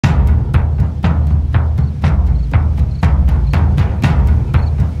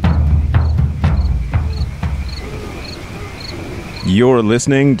You're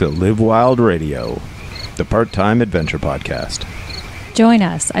listening to Live Wild Radio, the part-time adventure podcast. Join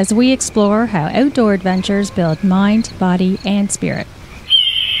us as we explore how outdoor adventures build mind, body, and spirit.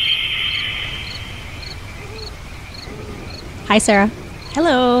 Hi, Sarah.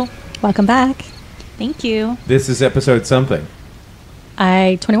 Hello. Welcome back. Thank you. This is episode something.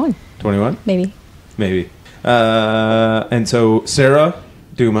 21. 21? Maybe. And so Sara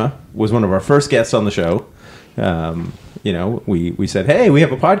Dhooma was one of our first guests on the show. We said, hey, we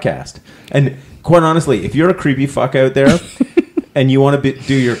have a podcast. And quite honestly, if you're a creepy fuck out there and you want to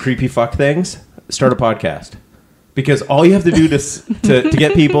do your creepy fuck things, start a podcast. Because all you have to do to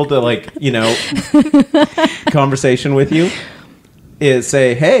get people to conversation with you is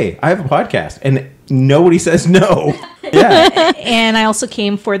say, hey, I have a podcast. And nobody says no. Yeah. And I also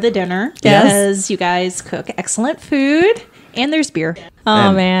came for the dinner Yes. because you guys cook excellent food and there's beer.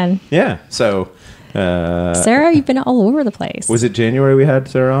 Oh, man. Yeah. So... Sarah, you've been all over the place. Was it January we had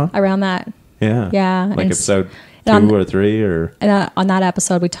Sarah on? Around that. Yeah. Yeah. Like And episode and 2 or 3 or... And on that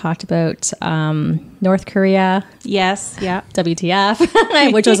episode, we talked about North Korea, Yes. Yeah.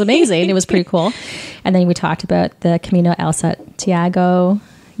 WTF, which was amazing. It was pretty cool. And then we talked about the Camino El Santiago,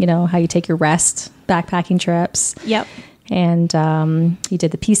 how you take your rest backpacking trips. Yep. And you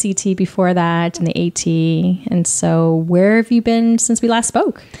did the PCT before that and the AT. And so where have you been since we last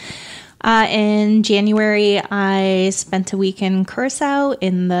spoke? In January, I spent a week in Curacao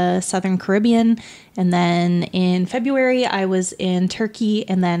in the Southern Caribbean. And then in February, I was in Turkey.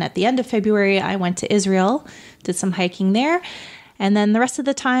 And then at the end of February, I went to Israel, did some hiking there. And then the rest of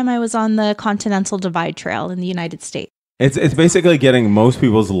the time, I was on the Continental Divide Trail in the United States. It's basically getting most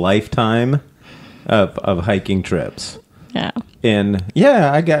people's lifetime of hiking trips. Yeah. And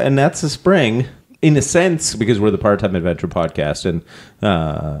and that's the spring, in a sense, because we're the part-time adventure podcast.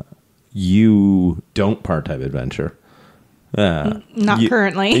 And you don't part-time adventure. Not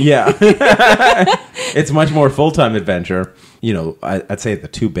currently. Yeah. It's much more full-time adventure. I'd say the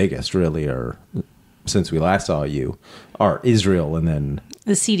two biggest really are, since we last saw you, are Israel and then...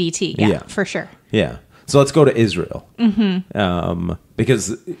 The CDT, yeah, for sure. Yeah. So let's go to Israel. Mm-hmm.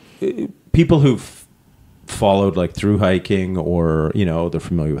 Because people who've followed through hiking or, they're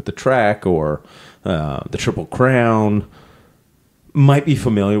familiar with the trek or the Triple Crown... might be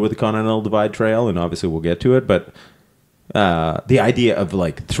familiar with the Continental Divide Trail, and obviously we'll get to it, but the idea of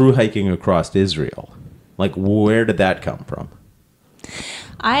through hiking across Israel, where did that come from?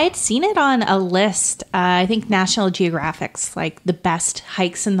 I'd seen it on a list, I think National Geographic's, the best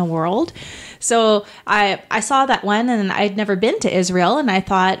hikes in the world. So I saw that one, and I'd never been to Israel, and I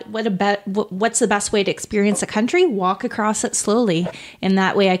thought, what's the best way to experience a country? Walk across it slowly. And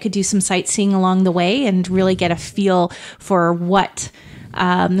that way I could do some sightseeing along the way and really get a feel for what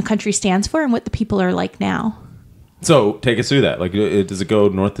the country stands for and what the people are like now. So take us through that. Does it go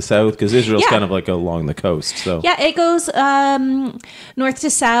north to south? Because Israel's kind of along the coast. So yeah, it goes north to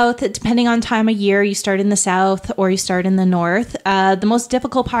south. Depending on time of year, you start in the south or you start in the north. The most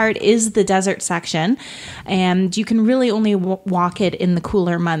difficult part is the desert section, and you can really only walk it in the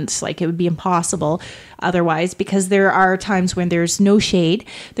cooler months. It would be impossible otherwise, because there are times when there's no shade.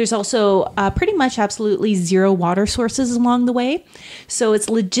 There's also pretty much absolutely zero water sources along the way. So it's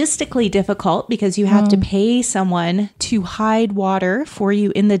logistically difficult because you have to pay someone to hide water for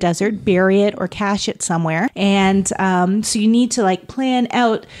you in the desert, bury it or cache it somewhere. And so you need to plan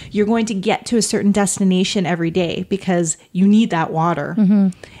out, you're going to get to a certain destination every day because you need that water. Mm-hmm.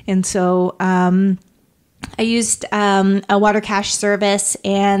 And so I used a water cache service,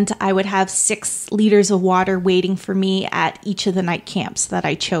 and I would have 6 liters of water waiting for me at each of the night camps that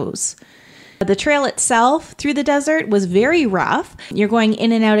I chose. The trail itself through the desert was very rough. You're going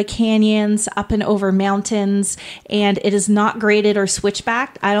in and out of canyons, up and over mountains, and it is not graded or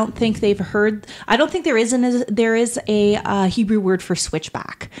switchbacked. I don't think there is a Hebrew word for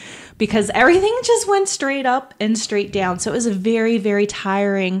switchback, because everything just went straight up and straight down. So it was a very, very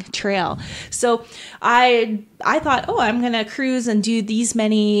tiring trail. So I thought, I'm going to cruise and do these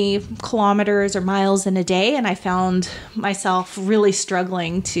many kilometers or miles in a day. And I found myself really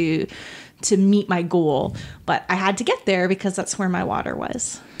struggling to meet my goal. But I had to get there because that's where my water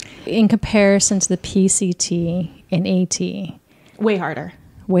was. In comparison to the PCT and AT. Way harder.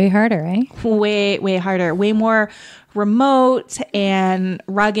 Way harder, eh? Way harder. Way more remote and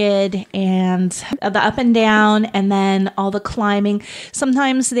rugged, and the up and down, and then all the climbing.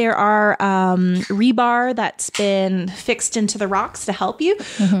 Sometimes there are rebar that's been fixed into the rocks to help you.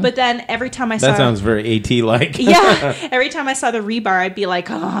 Mm-hmm. But then every time I saw... That sounds very AT-like. Yeah. Every time I saw the rebar, I'd be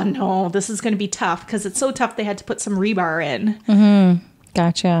like, oh no, this is going to be tough, because it's so tough they had to put some rebar in. Mm-hmm.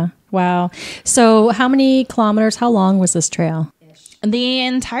 Gotcha. Wow. So how many kilometers, how long was this trail? The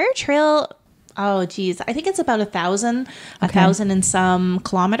entire trail, oh geez, I think it's about 1,000 and some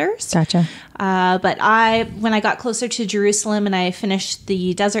kilometers. Gotcha. But when I got closer to Jerusalem and I finished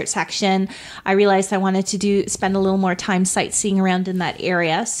the desert section, I realized I wanted to spend a little more time sightseeing around in that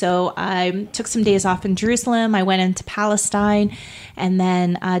area. So I took some days off in Jerusalem. I went into Palestine and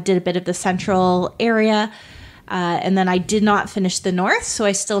then did a bit of the central area. And then I did not finish the north, so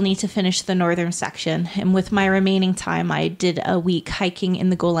I still need to finish the northern section. And with my remaining time, I did a week hiking in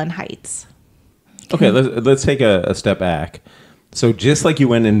the Golan Heights. Okay, let's take a step back. So just like you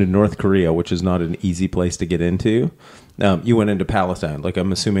went into North Korea, which is not an easy place to get into, you went into Palestine. Like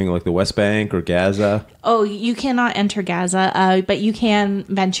I'm assuming like the West Bank or Gaza. Oh, you cannot enter Gaza, but you can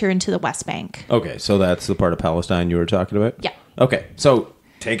venture into the West Bank. Okay, so that's the part of Palestine you were talking about? Yeah. Okay, so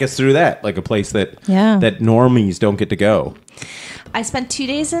take us through that, like a place that normies don't get to go. I spent 2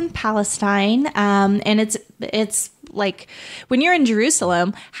 days in Palestine, and it's like when you're in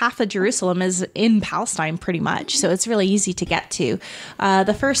Jerusalem, half of Jerusalem is in Palestine pretty much, so it's really easy to get to.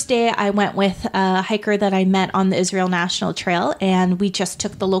 The first day I went with a hiker that I met on the Israel National Trail, and we just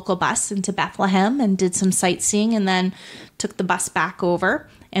took the local bus into Bethlehem and did some sightseeing and then took the bus back over.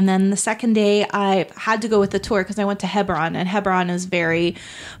 And then the second day, I had to go with the tour because I went to Hebron, and Hebron is a very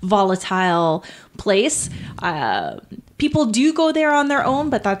volatile place. People do go there on their own,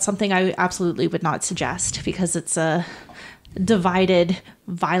 but that's something I absolutely would not suggest because it's a divided,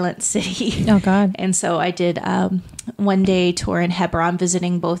 violent city. Oh, God. And so I did one-day tour in Hebron,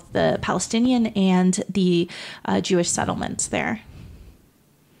 visiting both the Palestinian and the Jewish settlements there.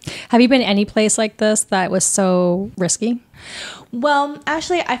 Have you been any place like this that was so risky? Well,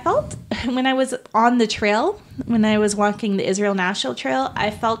 actually, I felt when I was on the trail, when I was walking the Israel National Trail, I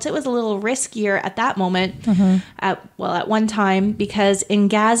felt it was a little riskier at that moment, at one time, because in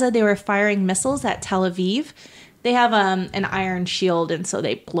Gaza, they were firing missiles at Tel Aviv. They have an iron shield, and so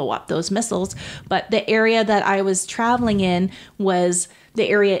they blow up those missiles. But the area that I was traveling in was the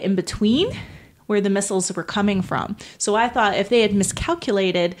area in between, where the missiles were coming from. So I thought if they had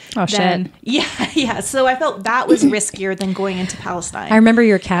miscalculated, then shit. So I felt that was riskier than going into Palestine. I remember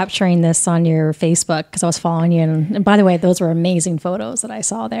you were capturing this on your Facebook because I was following you. And by the way, those were amazing photos that I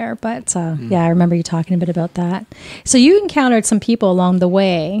saw there. But I remember you talking a bit about that. So you encountered some people along the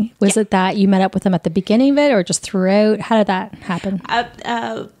way. Was it that you met up with them at the beginning of it or just throughout? How did that happen?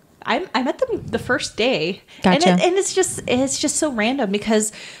 I met them the first day. Gotcha. And it's just so random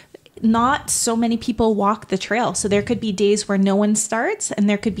because not so many people walk the trail. So there could be days where no one starts, and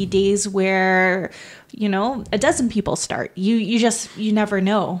there could be days where, a dozen people start. You never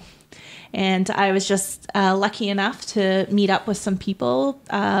know. And I was just lucky enough to meet up with some people.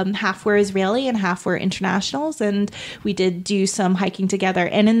 Half were Israeli and half were internationals. And we did do some hiking together.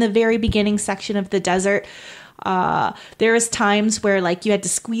 And in the very beginning section of the desert, there was times where you had to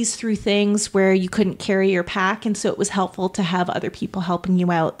squeeze through things where you couldn't carry your pack. And so it was helpful to have other people helping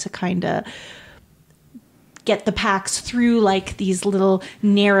you out to kind of get the packs through these little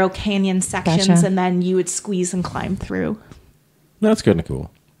narrow canyon sections. Gotcha. And then you would squeeze and climb through. That's kind of cool.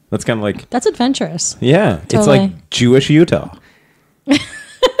 That's kind of that's adventurous. Yeah. Totally. It's like Jewish Utah.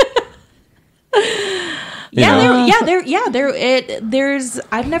 There's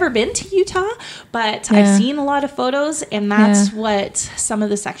I've never been to Utah, but I've seen a lot of photos, and that's what some of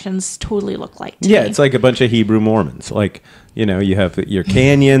the sections totally look like to me. It's like a bunch of Hebrew Mormons. You have your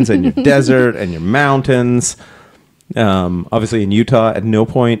canyons and your desert and your mountains. Obviously in Utah, at no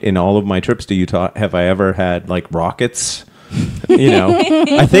point in all of my trips to Utah have I ever had rockets.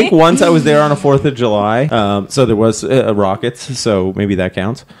 I think once I was there on a 4th of July. So there was rockets, so maybe that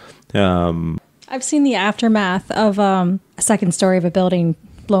counts. I've seen the aftermath of a second story of a building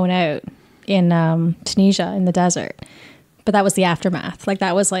blown out in Tunisia in the desert. But that was the aftermath.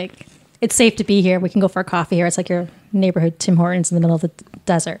 That was it's safe to be here. We can go for a coffee here. It's like your neighborhood Tim Hortons in the middle of the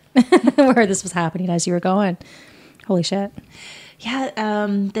desert where this was happening as you were going. Holy shit. Yeah,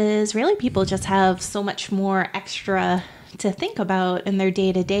 the Israeli people just have so much more extra to think about in their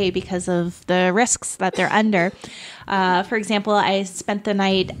day-to-day because of the risks that they're under. For example, I spent the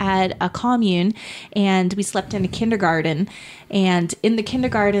night at a commune and we slept in a kindergarten, and in the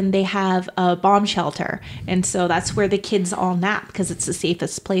kindergarten they have a bomb shelter, and so that's where the kids all nap because it's the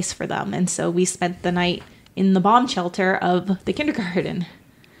safest place for them. And so we spent the night in the bomb shelter of the kindergarten.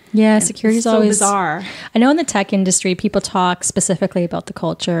 Yeah, security is so always bizarre. I know in the tech industry people talk specifically about the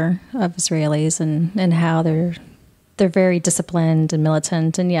culture of Israelis and how they're very disciplined and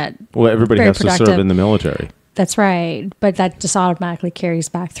militant, and yet everybody has to serve in the military. That's right, but that just automatically carries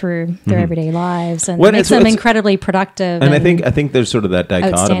back through their everyday lives and makes them incredibly productive. And I think there's sort of that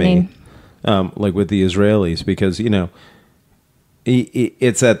dichotomy, with the Israelis, because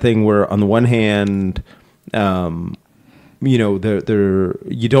it's that thing where on the one hand, you know,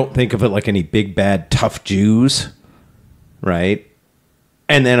 you don't think of it like any big, bad, tough Jews, right?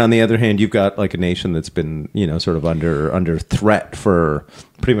 And then on the other hand, you've got like a nation that's been, you know, sort of under threat for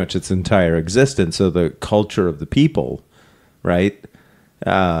pretty much its entire existence. So the culture of the people, right?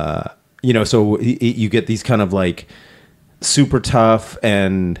 You know, so you get these kind of like super tough,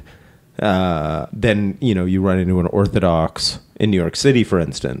 and then, you know, you run into an Orthodox in New York City, for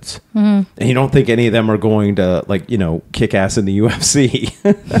instance, and you don't think any of them are going to, like, you know, kick ass in the UFC.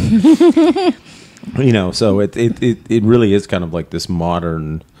 You know, so it really is kind of like this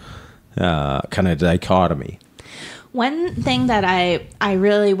modern kind of dichotomy. One thing that I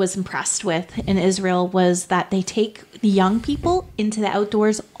really was impressed with in Israel was that they take the young people into the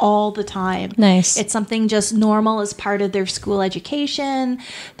outdoors all the time. Nice. It's something just normal as part of their school education,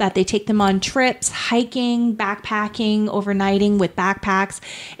 that they take them on trips, hiking, backpacking, overnighting with backpacks.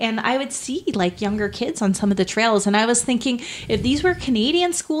 And I would see like younger kids on some of the trails. And I was thinking, if these were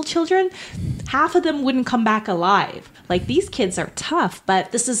Canadian school children, half of them wouldn't come back alive. Like, these kids are tough,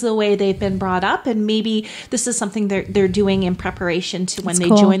 but this is the way they've been brought up. And maybe this is something they're doing in preparation to when they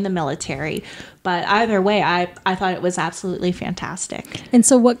join the military. But either way, I thought it was absolutely fantastic. And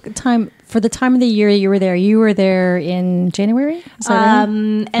so what time, for the time of the year you were there in January? Is that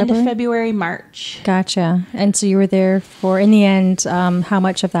right? End of February, March. Gotcha. And so you were there for, in the end, how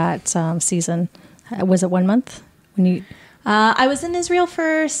much of that season? Was it 1 month? When you... I was in Israel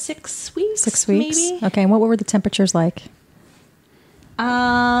for 6 weeks. 6 weeks? Maybe. Okay. And what were the temperatures like?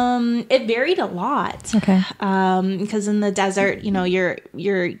 It varied a lot. Okay. Because in the desert, you know,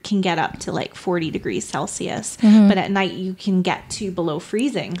 you can get up to like 40 degrees Celsius, but at night you can get to below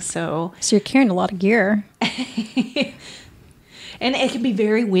freezing. So you're carrying a lot of gear. And it can be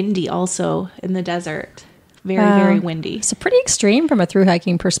very windy also in the desert. Very windy. So pretty extreme from a through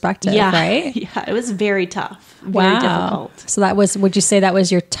hiking perspective, right? Yeah, it was very tough. Very difficult. So that was, would you say that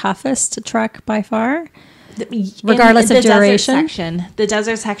was your toughest trek by far? Regardless of duration? The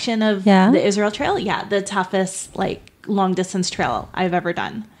desert section of the Israel Trail, the toughest like long distance trail I've ever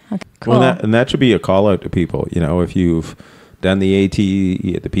done. Okay, cool. Well, that should be a call out to people. You know, if you've done the AT,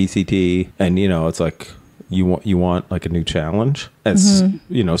 the PCT, and you know, it's like you want like a new challenge. As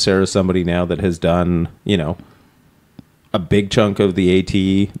you know, Sarah's somebody now that has done, you know, a big chunk of the AT.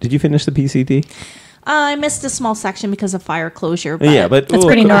 Did you finish the PCT? I missed a small section because of fire closure. But but that's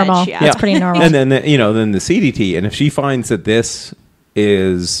pretty normal. That's pretty normal. And then then the CDT. And if she finds that this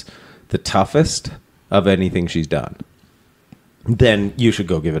is the toughest of anything she's done, then you should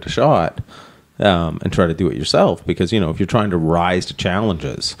go give it a shot and try to do it yourself. Because, you know, if you're trying to rise to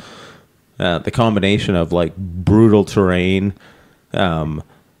challenges, the combination of like brutal terrain,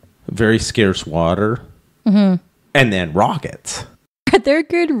 very scarce water, and then rockets. Are there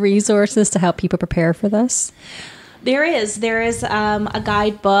good resources to help people prepare for this? There is a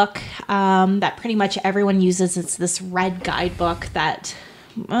guidebook that pretty much everyone uses. It's this red guidebook that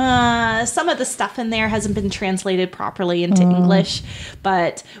some of the stuff in there hasn't been translated properly into English,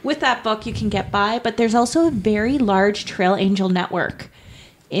 but with that book you can get by. But there's also a very large trail angel network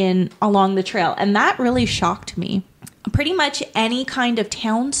along the trail, and that really shocked me. Pretty much any kind of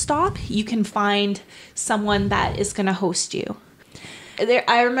town stop, you can find someone that is going to host you.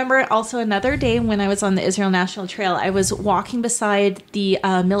 I remember also another day when I was on the Israel National Trail, I was walking beside the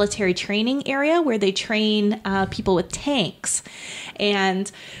military training area where they train people with tanks.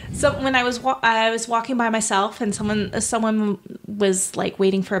 And so when I was walking by myself, and someone was like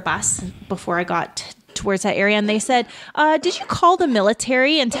waiting for a bus before I got towards that area, and they said, did you call the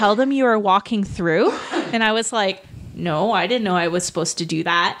military and tell them you were walking through? And I was like, no, I didn't know I was supposed to do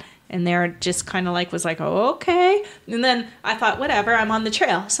that. And they're just kind of like, was like, oh, okay. And then I thought, whatever, I'm on the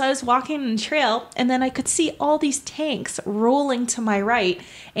trail. So I was walking on the trail, and then I could see all these tanks rolling to my right,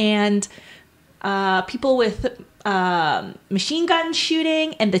 and people with machine guns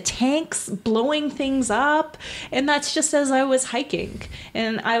shooting, and the tanks blowing things up. And that's just as I was hiking.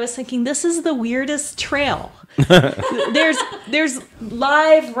 And I was thinking, this is the weirdest trail. There's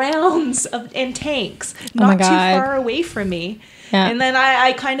live rounds and tanks not too far away from me. Yeah. And then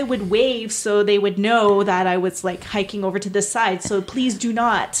I kind of would wave so they would know that I was like hiking over to this side. So please do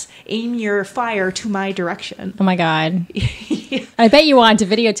not aim your fire to my direction. Oh my God. Yeah. I bet you wanted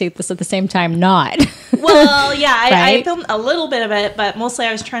to videotape this at the same time, not. Well, yeah, I filmed a little bit of it, but mostly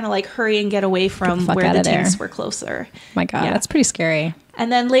I was trying to like hurry and get away from where the tanks were closer. Oh my God, that's pretty scary.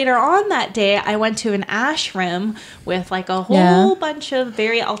 And then later on that day, I went to an ashram with like a whole bunch of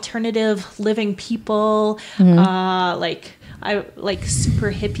very alternative living people, like like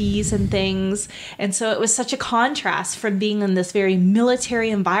super hippies and things. And so it was such a contrast from being in this very military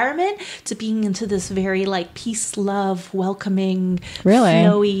environment to being into this very like peace, love, welcoming,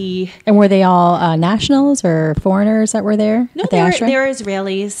 flowy. And were they all nationals or foreigners that were there? No, they were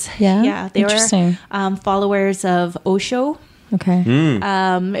Israelis. Yeah, they were followers of Osho. Okay.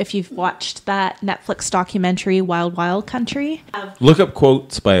 If you've watched that Netflix documentary, Wild Wild Country. Look up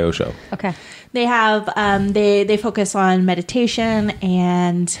quotes by Osho. Okay. They have, they focus on meditation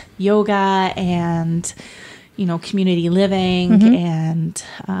and yoga and, you know, community living and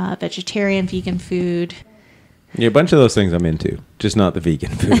vegetarian, vegan food. Yeah, a bunch of those things I'm into, just not the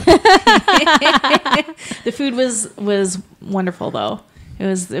vegan food. The food was wonderful though. It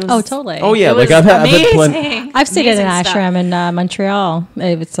was totally. Oh yeah, like I've had plenty. I've stayed at an ashram in Montreal.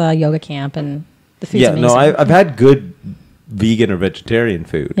 It's a yoga camp, and the food's amazing. No, I've had good vegan or vegetarian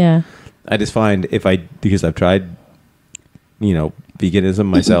food. Yeah, I just find because I've tried, you know, veganism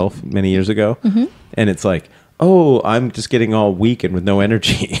myself many years ago, and it's like, oh, I'm just getting all weak and with no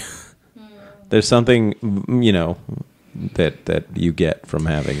energy. There's something, you know, that you get from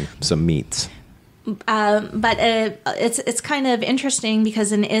having some meats. But it's kind of interesting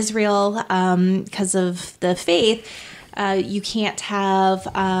because in Israel, because of the faith, you can't have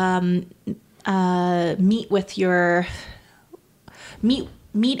meat with your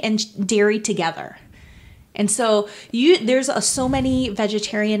meat and dairy together. And so there's so many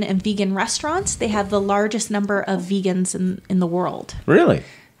vegetarian and vegan restaurants. They have the largest number of vegans in the world. Really?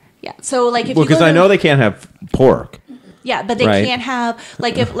 Yeah. So like because I know they can't have pork. Yeah, but they can't have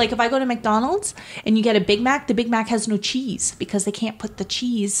if I go to McDonald's and you get a Big Mac, the Big Mac has no cheese because they can't put the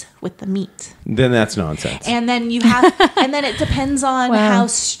cheese with the meat. Then that's nonsense. And then and then it depends on how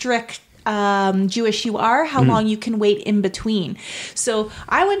strict Jewish you are, how long you can wait in between. So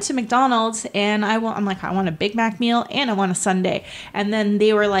I went to McDonald's and I'm like, I want a Big Mac meal and I want a sundae. And then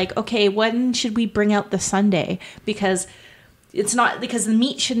they were like, okay, when should we bring out the sundae? Because the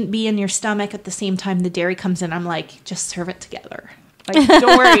meat shouldn't be in your stomach at the same time the dairy comes in. I'm like, just serve it together. Like,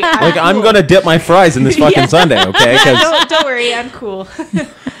 don't worry. I'm going to dip my fries in this fucking sundae, okay? Don't worry, I'm cool.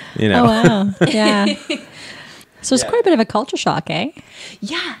 You know. Oh, wow. Yeah. So it's quite a bit of a culture shock, eh?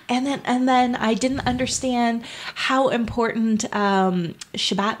 Yeah, and then I didn't understand how important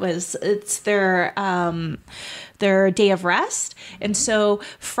Shabbat was. It's their day of rest, and so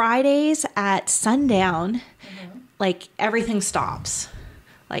Fridays at sundown, like everything stops.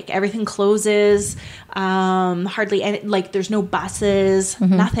 Like everything closes, hardly any, like there's no buses,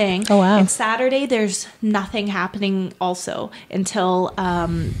 nothing. Oh, wow. And Saturday, there's nothing happening also until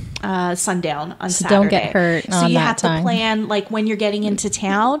sundown on Saturday. Don't get hurt so you have to plan like when you're getting into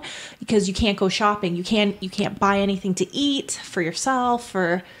town because you can't go shopping. You can't buy anything to eat for yourself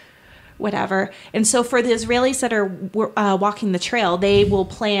or whatever. And so for the Israelis that are walking the trail, they will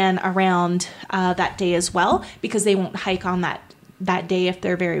plan around that day as well because they won't hike on that day if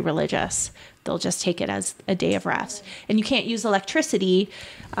they're very religious. They'll just take it as a day of rest. And you can't use electricity,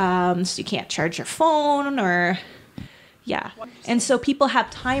 so you can't charge your phone or... Yeah. And so people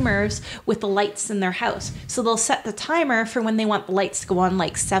have timers with the lights in their house. So they'll set the timer for when they want the lights to go on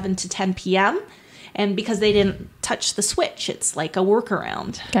like 7 to 10 p.m. And because they didn't touch the switch, it's like a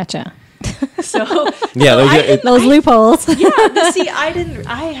workaround. Gotcha. So yeah, those loopholes. Yeah, see,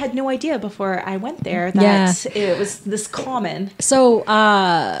 I had no idea before I went there that it was this common. So,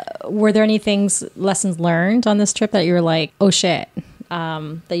 were there any lessons learned on this trip that you were like, oh shit,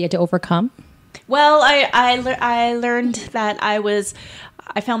 that you had to overcome? Well, I learned that I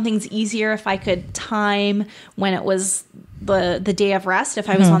found things easier if I could time when it was the day of rest if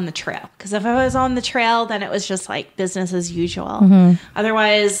I was on the trail. Because if I was on the trail, then it was just like business as usual.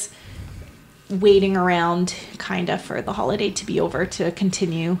 Otherwise, waiting around kind of for the holiday to be over to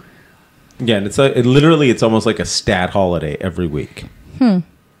continue. Yeah, and it's almost like a stat holiday every week.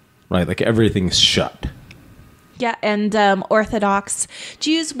 Right, like everything's shut. Yeah, and Orthodox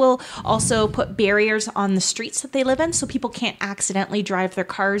Jews will also put barriers on the streets that they live in so people can't accidentally drive their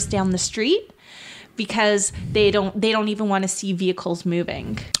cars down the street because they don't even want to see vehicles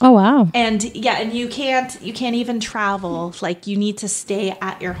moving. Oh wow. And yeah, and you can't even travel. Like you need to stay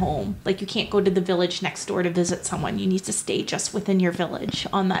at your home. Like you can't go to the village next door to visit someone. You need to stay just within your village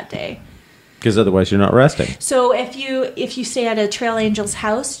on that day. Because otherwise you're not resting. So if you stay at a Trail Angel's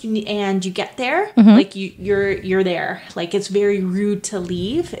house and you get there, like you're there. Like it's very rude to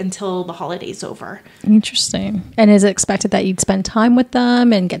leave until the holiday's over. Interesting. And is it expected that you'd spend time with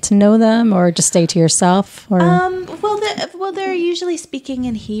them and get to know them, or just stay to yourself? Or well, they're usually speaking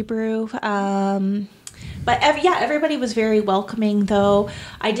in Hebrew. But everybody was very welcoming, though.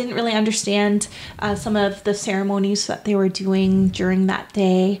 I didn't really understand some of the ceremonies that they were doing during that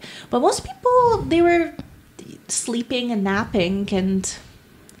day. But most people, they were sleeping and napping, and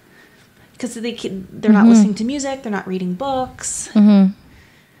because they're not listening to music, they're not reading books.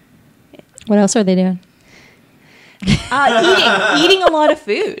 What else are they doing? Eating a lot of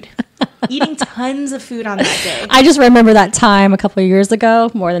food. Eating tons of food on that day. I just remember that time a couple of years ago,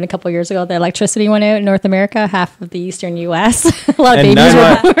 more than a couple of years ago, the electricity went out in North America, half of the eastern U.S. A lot of and babies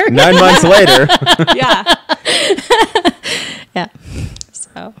were born. 9 months later. Yeah. Yeah.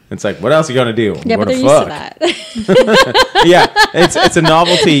 So it's like, what else are you going to do? yeah, What but they're the used to that. Yeah, it's a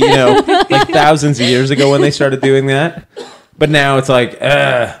novelty, like thousands of years ago when they started doing that. But now it's like,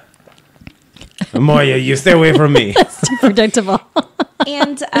 Moya, you stay away from me. It's too predictable.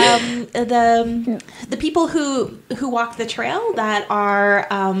 And the people who walk the trail that are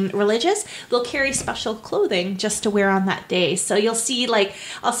religious, they'll carry special clothing just to wear on that day. So you'll see,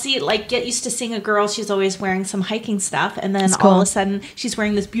 I'll see it, get used to seeing a girl, she's always wearing some hiking stuff, and then all of a sudden she's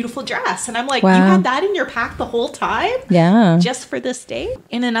wearing this beautiful dress, and I'm like, wow. You had that in your pack the whole time? Yeah. Just for this day?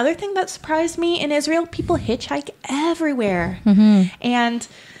 And another thing that surprised me in Israel, people hitchhike everywhere. And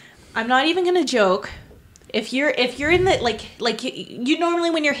I'm not even gonna joke. If you're in the you normally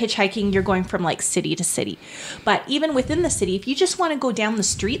when you're hitchhiking, you're going from city to city, but even within the city, if you just want to go down the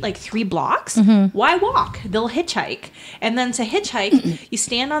street 3 blocks, why walk? They'll hitchhike, and then to hitchhike, you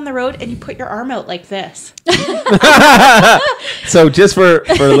stand on the road and you put your arm out like this. So just for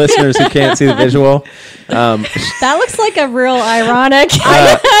listeners who can't see the visual, that looks like a real ironic.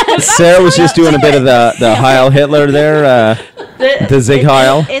 Sarah was just doing a bit of the Heil Hitler there. The Zig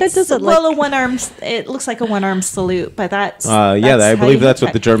Heil. A one arm. It looks like a one arm salute, but that's I believe that's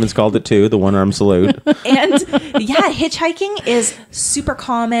what the Germans called it too, the one arm salute. And hitchhiking is super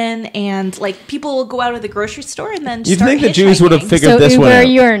common, and people will go out of the grocery store and then. You'd think the Jews would have figured this one out.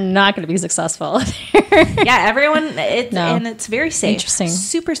 You are not going to be successful. Yeah, everyone. And it's very safe. Interesting.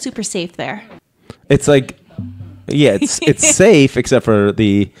 Super super safe there. It's it's safe except for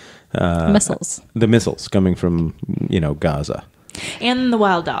the missiles. The missiles coming from Gaza. And the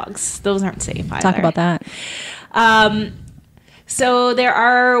wild dogs. Those aren't safe either. Talk about that. So there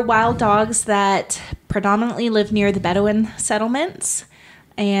are wild dogs that predominantly live near the Bedouin settlements.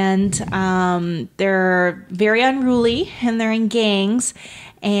 And they're very unruly, and they're in gangs.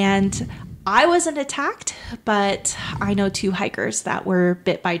 And I wasn't attacked, but I know 2 hikers that were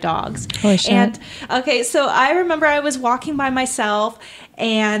bit by dogs. Holy shit. And okay, so I remember I was walking by myself,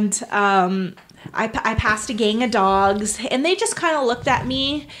 and I passed a gang of dogs, and they just kind of looked at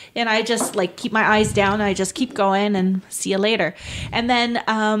me, and I just keep my eyes down, and I just keep going and see you later. And then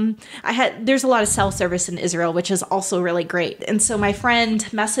there's a lot of cell service in Israel, which is also really great. And so my friend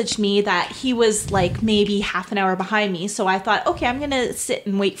messaged me that he was maybe half an hour behind me. So I thought, okay, I'm going to sit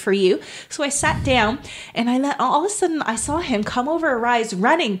and wait for you. So I sat down, and all of a sudden I saw him come over a rise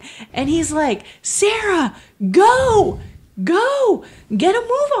running, and he's like, Sarah, go, get a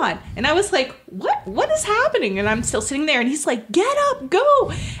move on. And I was like, what is happening? And I'm still sitting there, and he's like, get up,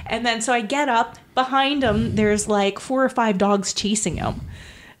 go. And then so I get up, behind him there's 4 or 5 dogs chasing him.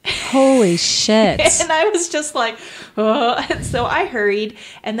 Holy shit. And I was just like, oh. And so I hurried,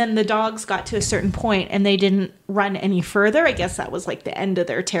 and then the dogs got to a certain point and they didn't run any further. I guess that was the end of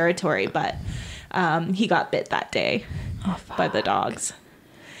their territory, but he got bit that day by the dogs.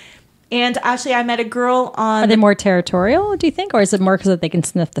 And actually, I met a girl on... Are they more territorial, do you think? Or is it more because they can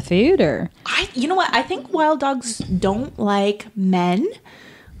sniff the food? Or you know what? I think wild dogs don't like men.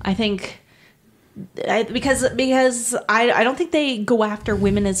 I think... Because I don't think they go after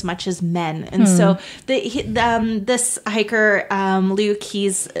women as much as men. And so this hiker, Luke,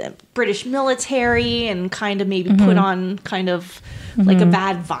 he's British military and kind of maybe put on kind of... a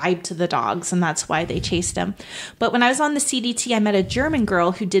bad vibe to the dogs, and that's why they chased him. But when I was on the CDT, I met a German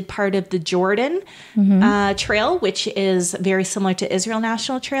girl who did part of the Jordan Trail, which is very similar to Israel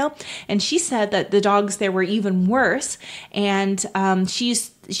National Trail, and she said that the dogs there were even worse, and she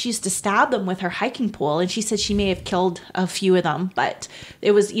used to stab them with her hiking pole, and she said she may have killed a few of them, but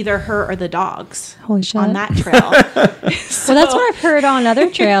it was either her or the dogs. Holy shit. On that trail. Well, that's what I've heard on other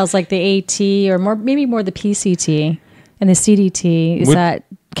trails, like the AT or maybe more the PCT. And the CDT is that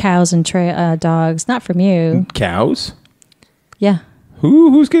cows and dogs, not from you. Cows? Yeah.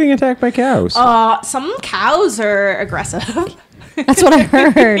 Who's getting attacked by cows? Some cows are aggressive. That's what I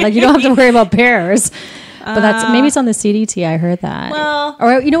heard. You don't have to worry about bears. But maybe it's on the CDT. I heard that. Well,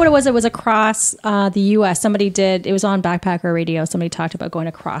 or you know what it was? It was across the U.S. It was on Backpacker Radio. Somebody talked about going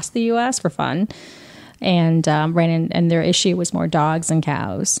across the U.S. for fun, and ran in, and their issue was more dogs and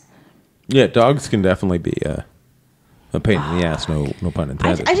cows. Yeah, dogs can definitely be a pain in the ass. No pun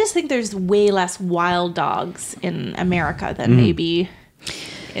intended. I just think there's way less wild dogs in America than maybe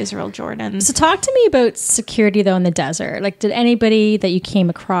Israel, Jordan. So talk to me about security though in the desert. Like, did anybody that you came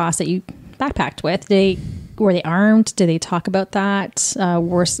across that you backpacked with, were they armed? Did they talk about that?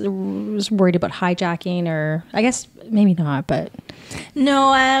 Was worried about hijacking, or I guess maybe not, but no.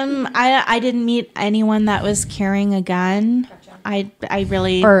 I didn't meet anyone that was carrying a gun. I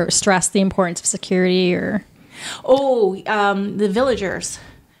really or stressed the importance of security, or the villagers.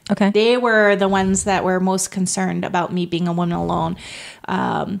 Okay. They were the ones that were most concerned about me being a woman alone.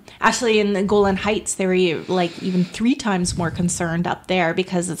 Actually, in the Golan Heights, they were like even 3 times more concerned up there,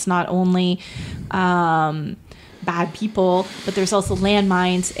 because it's not only bad people, but there's also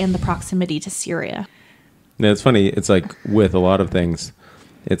landmines and the proximity to Syria. Yeah, it's funny. It's like with a lot of things,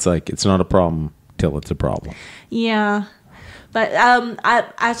 it's like it's not a problem till it's a problem. Yeah. But I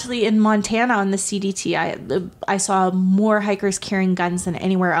actually in Montana on the CDT, I saw more hikers carrying guns than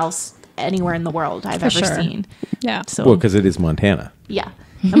anywhere in the world I've ever seen. Yeah. So, well, because it is Montana. Yeah.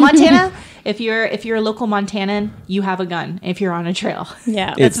 In Montana, if you're a local Montanan, you have a gun if you're on a trail.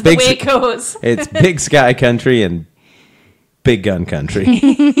 Yeah. That's the way it goes. It's big sky country and big gun country.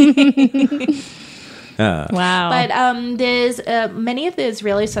 Wow. But there's many of the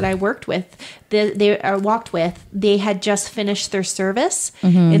Israelis that I walked with, they had just finished their service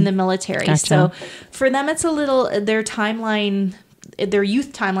in the military. Gotcha. So for them, it's a little, their timeline, their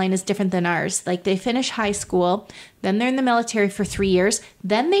youth timeline is different than ours. Like they finish high school, then they're in the military for 3 years,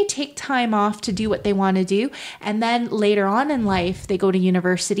 then they take time off to do what they want to do, and then later on in life they go to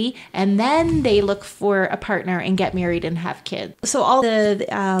university, and then they look for a partner and get married and have kids. So all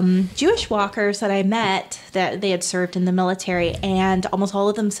the Jewish walkers that I met, that they had served in the military, and almost all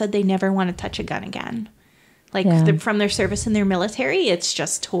of them said they never want to touch a gun again. Like from their service in their military, it's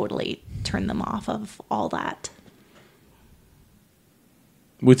just totally turned them off of all that.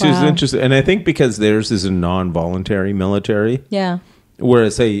 Which is interesting. And I think because theirs is a non-voluntary military. Yeah.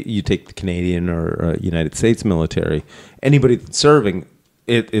 Whereas, say, you take the Canadian or United States military, anybody that's serving,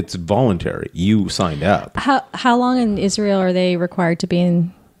 it's voluntary. You signed up. How long in Israel are they required to be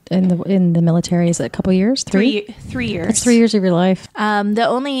in the military? Is it a couple years? 3 years. That's 3 years of your life. The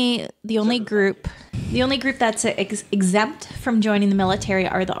only group that's exempt from joining the military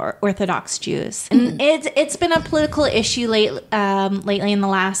are the Orthodox Jews, and it's been a political issue lately in the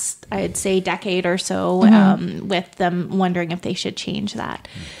last, I'd say, decade or so, with them wondering if they should change that.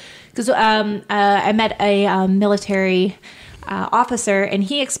 Because I met a military officer, and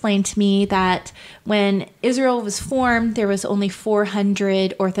he explained to me that when Israel was formed, there was only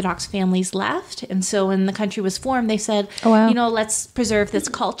 400 Orthodox families left, and so when the country was formed, they said, let's preserve this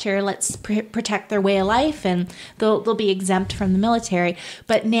culture, let's protect their way of life, and they'll be exempt from the military.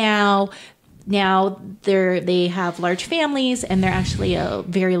 But now they have large families, and they're actually a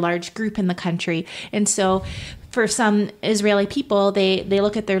very large group in the country, and so for some Israeli people, they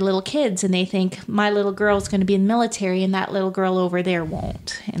look at their little kids and they think, my little girl is going to be in the military and that little girl over there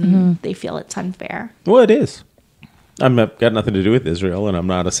won't. And they feel it's unfair. Well, it is. I've got nothing to do with Israel, and I'm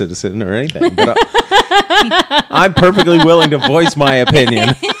not a citizen or anything. But I'm perfectly willing to voice my opinion.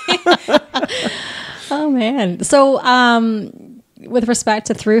 Oh, man. So with respect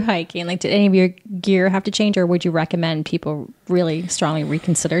to through hiking, like, did any of your gear have to change, or would you recommend people really strongly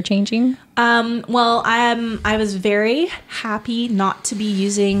reconsider changing? I was very happy not to be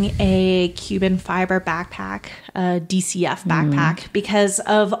using a Cuban fiber backpack, a DCF backpack, because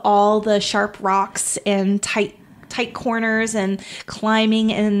of all the sharp rocks and tight corners and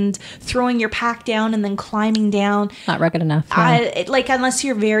climbing and throwing your pack down and then climbing down. Not rugged enough. Yeah. Unless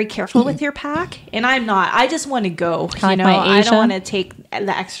you're very careful with your pack, and I'm not. I just want to go. I don't want to take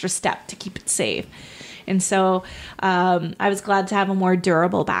the extra step to keep it safe. And so I was glad to have a more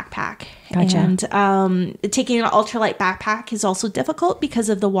durable backpack. Gotcha. And taking an ultralight backpack is also difficult because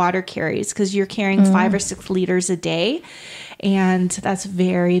of the water carries, because you're carrying 5 or 6 liters a day. And that's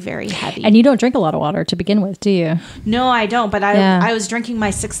very, very heavy. And you don't drink a lot of water to begin with, do you? No, I don't. But I was drinking my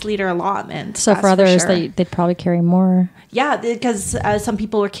 6-liter allotment. So for others, they'd probably carry more. Yeah, because some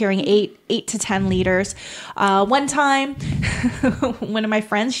people were carrying 8 to 10 liters. One time, one of my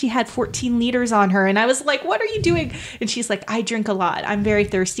friends, she had 14 liters on her. And I was like, what are you doing? And she's like, I drink a lot. I'm very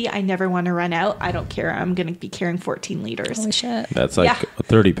thirsty. I never want to run out. I don't care. I'm going to be carrying 14 liters. Holy shit. That's like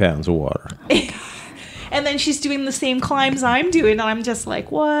 30 pounds of water. And then she's doing the same climbs I'm doing. And I'm just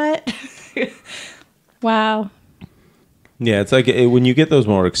like, what? Wow. Yeah, it's like when you get those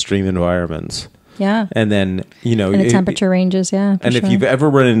more extreme environments. Yeah. And then, and the temperature ranges, yeah. And if you've ever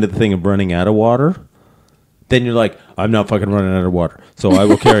run into the thing of running out of water, then you're like, I'm not fucking running out of water, so I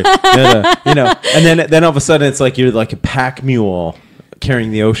will carry, you know. And then all of a sudden, it's like you're like a pack mule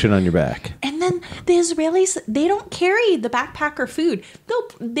carrying the ocean on your back. And then the Israelis, they don't carry the backpacker food.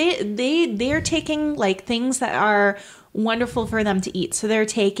 They're taking like things that are wonderful for them to eat. So they're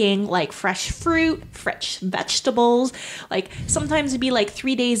taking like fresh fruit, fresh vegetables. Like sometimes it'd be like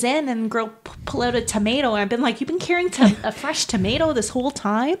 3 days in and girl pull out a tomato. And I've been like, you've been carrying a fresh tomato this whole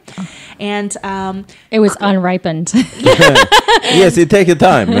time? And it was unripened. Yes, you take your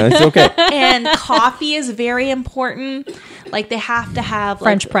time. It's okay. And coffee is very important. Like they have to have like,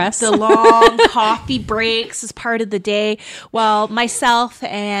 French press. The long coffee breaks as part of the day. Well, myself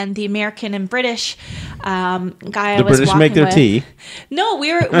and the American and British guy I was British walking make their with, tea. No,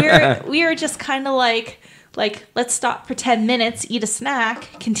 we were just kind of like let's stop for 10 minutes, eat a snack,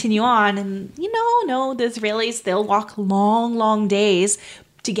 continue on. And no, the Israelis, they'll walk long days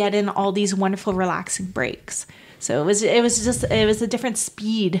to get in all these wonderful relaxing breaks. So it was a different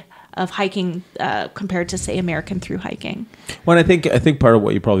speed of hiking compared to, say, American through hiking. Well, I think part of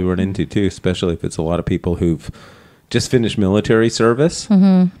what you probably run into too, especially if it's a lot of people who've just finished military service,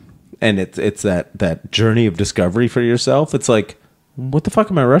 and it's that journey of discovery for yourself. It's like, what the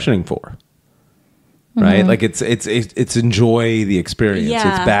fuck am I rushing for? Right? Like it's enjoy the experience.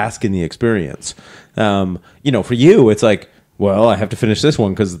 Yeah. It's bask in the experience. For you, it's like, well, I have to finish this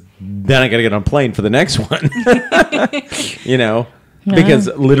one because then I got to get on a plane for the next one. Because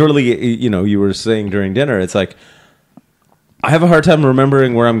literally, you were saying during dinner, it's like, I have a hard time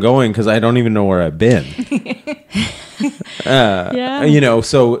remembering where I'm going because I don't even know where I've been. Yeah.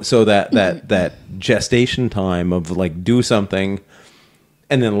 So that gestation time of like do something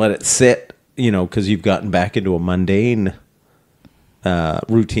and then let it sit, because you've gotten back into a mundane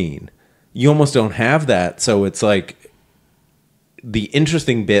routine. You almost don't have that. So it's like the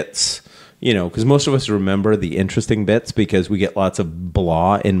interesting bits, because most of us remember the interesting bits because we get lots of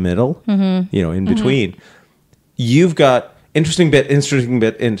blah in middle, in between. You've got interesting bit,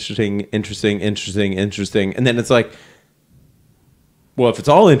 interesting. And then it's like, well, if it's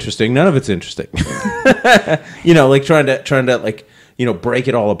all interesting, none of it's interesting. Like trying to like, break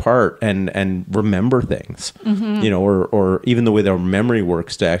it all apart and remember things, or even the way their memory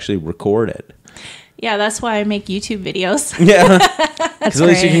works to actually record it. Yeah, that's why I make YouTube videos. Yeah. Because at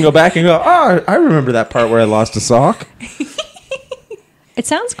least you can go back and go, oh, I remember that part where I lost a sock. It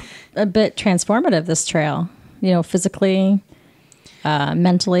sounds a bit transformative, this trail, physically,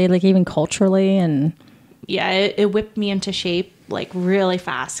 mentally, like even culturally. And yeah, it whipped me into shape like really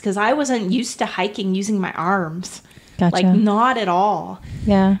fast because I wasn't used to hiking using my arms. Gotcha. Like not at all.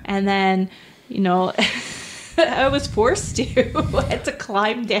 Yeah. And then, I was forced to. I had to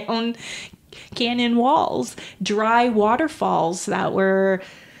climb down canyon walls, dry waterfalls that were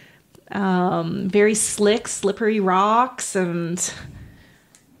very slick, slippery rocks, and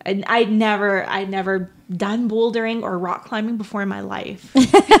I'd never done bouldering or rock climbing before in my life.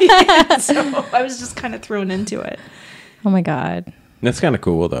 So I was just kind of thrown into it. Oh my God. That's kind of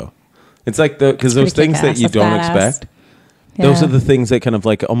cool though. It's like because those things that you That's don't badass. expect, those are the things that kind of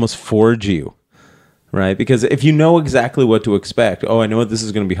like almost forge you. Right? Because if you know exactly what to expect, I know this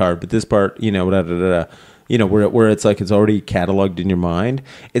is going to be hard, but this part, where it's like it's already cataloged in your mind,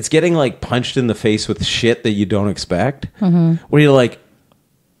 it's getting like punched in the face with shit that you don't expect, where you're like,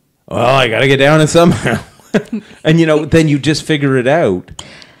 well, I got to get down it somehow. And, then you just figure it out.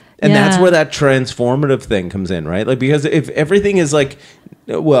 And that's where that transformative thing comes in, right? Like, because if everything is like,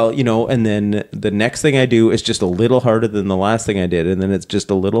 well, and then the next thing I do is just a little harder than the last thing I did, and then it's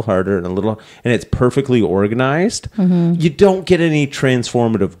just a little harder and it's perfectly organized, you don't get any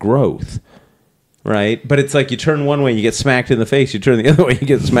transformative growth, right? But it's like you turn one way, you get smacked in the face. You turn the other way, you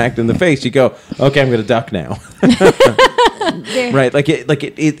get smacked in the face. You go, okay, I'm going to duck now. Right?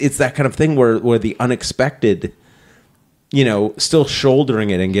 It's that kind of thing where the unexpected, still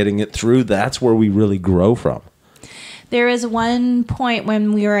shouldering it and getting it through, that's where we really grow from. There is one point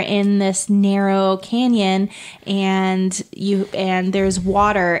when we were in this narrow canyon and there's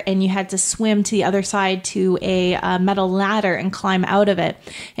water and you had to swim to the other side to a metal ladder and climb out of it.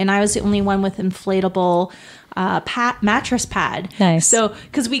 And I was the only one with inflatable mattress pad. Nice. So,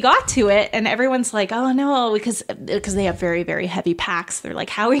 because we got to it and everyone's like, oh no, because they have very, very heavy packs. They're like,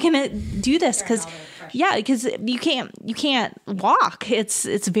 how are we going to do this? Because you can't walk.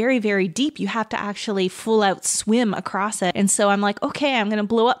 It's very, very deep. You have to actually full out swim across it. And so I'm like, okay, I'm going to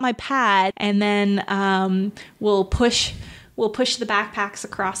blow up my pad and then we'll push the backpacks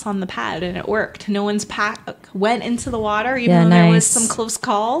across on the pad, and it worked. No one's pack went into the water, even though there was some close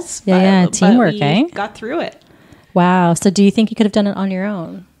calls. Teamwork, we got through it. Wow. So do you think you could have done it on your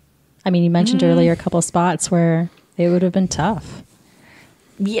own? I mean, you mentioned earlier a couple of spots where It would have been tough.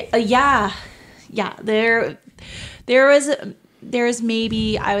 Yeah. There was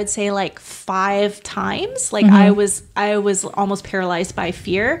maybe, I would say, like 5 times. Like I was almost paralyzed by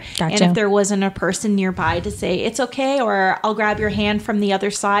fear. Gotcha. And if there wasn't a person nearby to say it's okay, or I'll grab your hand from the other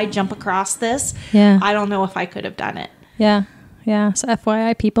side, jump across this. Yeah. I don't know if I could have done it. Yeah. Yeah. So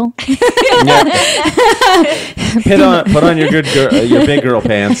FYI, people. Put on your your big girl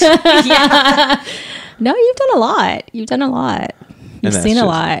pants. Yeah. No, you've done a lot. You've seen a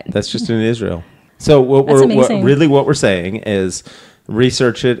lot. That's just in Israel. So what we're saying is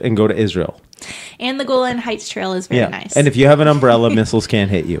research it and go to Israel. And the Golan Heights Trail is very nice. And if you have an umbrella, missiles can't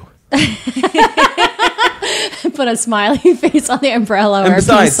hit you. Put a smiley face on the umbrella. And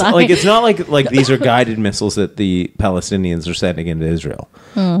besides, like, it's not like these are guided missiles that the Palestinians are sending into Israel,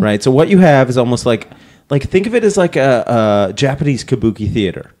 right? So what you have is almost like think of it as like a Japanese kabuki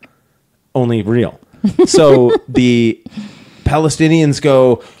theater, only real. So the Palestinians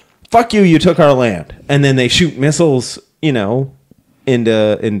go, "Fuck you! You took our land," and then they shoot missiles, into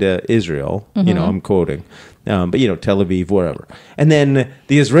Israel. I'm quoting. But Tel Aviv, wherever. And then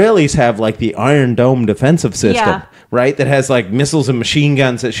the Israelis have like the Iron Dome defensive system, right? That has like missiles and machine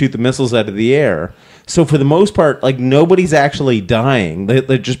guns that shoot the missiles out of the air. So for the most part, like nobody's actually dying.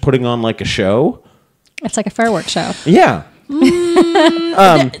 They're just putting on like a show. It's like a fireworks show. Yeah.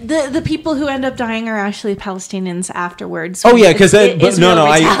 The people who end up dying are actually Palestinians afterwards. Oh yeah, because the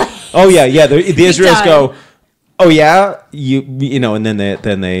Israelis go, "Oh yeah, and then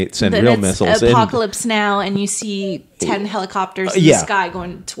they send real missiles." Apocalypse Now, and you see 10 helicopters in the sky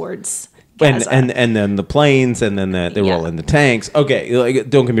going towards Gaza. And then the planes, and then they roll in the tanks. Okay, like,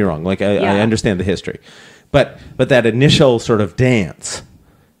 don't get me wrong. Like I understand the history, but that initial sort of dance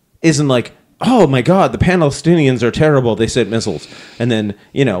isn't like, "Oh my God, the Palestinians are terrible. They sent missiles," and then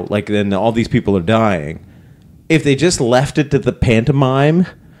then all these people are dying. If they just left it to the pantomime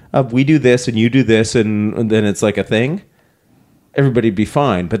of we do this and you do this and then it's like a thing, everybody'd be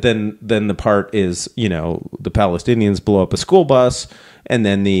fine. But then the part is, the Palestinians blow up a school bus, and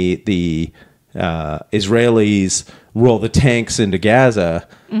then the Israelis roll the tanks into Gaza,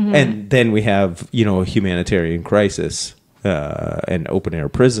 and then we have, a humanitarian crisis and open air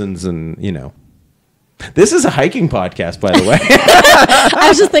prisons and, This is a hiking podcast, by the way. I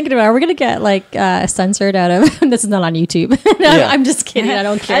was just thinking about, are we going to get like censored out of, this is not on YouTube. I'm just kidding. I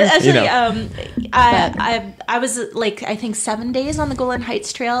don't care. Actually, I was like, I think 7 days on the Golan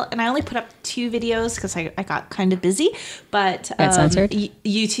Heights Trail, and I only put up 2 videos because I got kind of busy, but censored?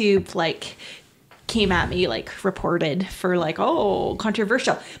 YouTube came at me, reported for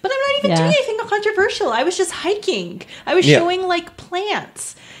controversial, but I'm not even doing anything controversial. I was just hiking. I was showing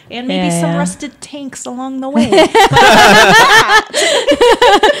plants and maybe some rusted tanks along the way.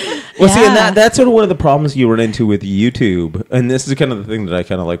 Well, see, and that's sort of one of the problems you run into with YouTube, and this is kind of the thing that I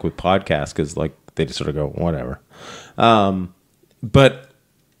kind of like with podcasts, because they just sort of go whatever. But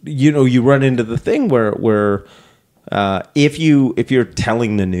you run into the thing where if you're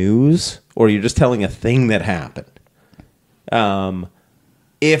telling the news, or you're just telling a thing that happened,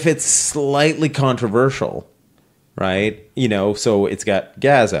 if it's slightly controversial, right? So it's got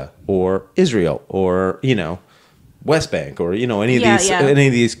Gaza or Israel or West Bank or any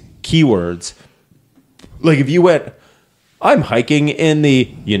of these keywords. Like if you went, "I'm hiking in the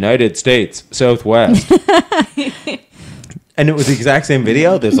United States Southwest," and it was the exact same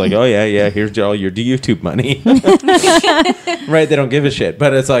video, there's like, "Oh yeah, here's all your YouTube money." Right? They don't give a shit.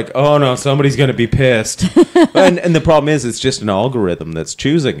 But it's like, "Oh no, somebody's going to be pissed." and the problem is, it's just an algorithm that's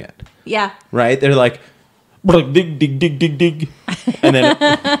choosing it. Yeah. Right? They're like, dig, dig, dig, dig, dig. And then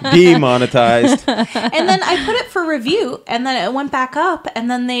demonetized. And then I put it for review, and then it went back up,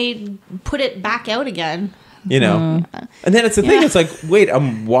 and then they put it back out again. And then it's the thing, it's like, wait,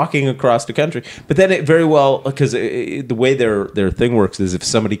 I'm walking across the country. But then it very well, because the way their thing works is if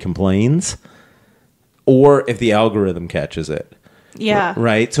somebody complains, or if the algorithm catches it. Yeah.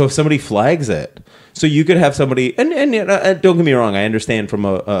 Right? So if somebody flags it, so you could have somebody, and don't get me wrong, I understand from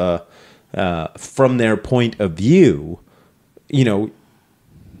from their point of view,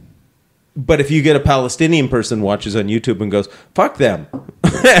 but if you get a Palestinian person watches on YouTube and goes, "Fuck them,"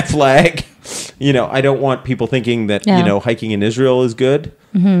 flag, I don't want people thinking that, hiking in Israel is good.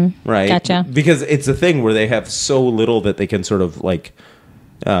 Mm-hmm. Right? Gotcha. Because it's a thing where they have so little that they can sort of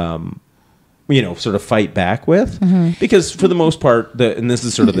sort of fight back with. Mm-hmm. Because for the most part, and this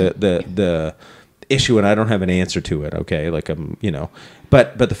is sort of the issue, and I don't have an answer to it. Okay.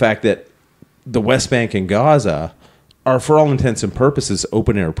 But the fact that the West Bank and Gaza are, for all intents and purposes,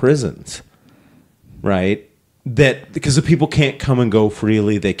 open air prisons, right? that because the people can't come and go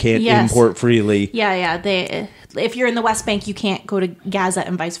freely, they can't import freely. Yeah. If you're in the West Bank, you can't go to Gaza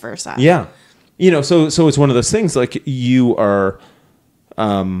and vice versa. Yeah. So it's one of those things like you are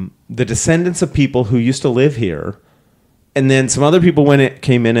the descendants of people who used to live here, and then some other people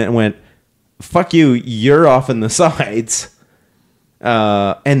came in and went, fuck you, you're off in the sides.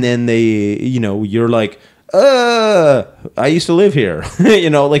 And then they, you're like, I used to live here,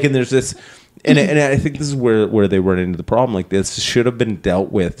 and there's this, and I think this is where they run into the problem. Like, this should have been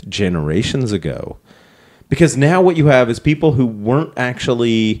dealt with generations ago, because now what you have is people who weren't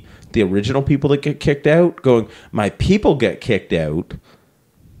actually the original people that get kicked out going, my people get kicked out,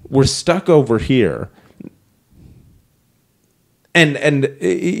 we're stuck over here. And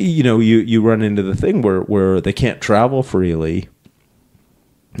you run into the thing where they can't travel freely.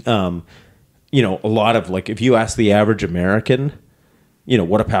 A lot of, like, if you ask the average American,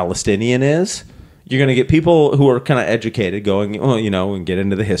 what a Palestinian is, you're going to get people who are kind of educated going, and get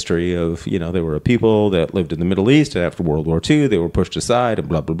into the history of, they were a people that lived in the Middle East, and after World War II, they were pushed aside and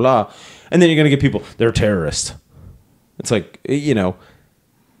blah, blah, blah. And then you're going to get people, they're terrorists. It's like,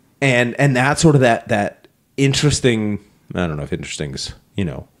 and that's sort of that interesting, I don't know if interesting is,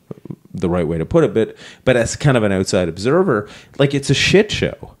 the right way to put it, but as kind of an outside observer, like, it's a shit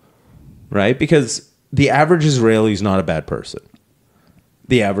show, right? Because the average Israeli is not a bad person.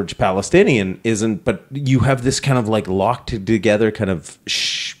 The average Palestinian isn't, but you have this kind of like locked together kind of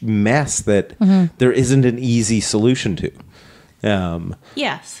mess that there isn't an easy solution to.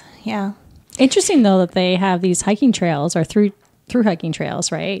 Yes. Yeah. Interesting, though, that they have these hiking trails or through hiking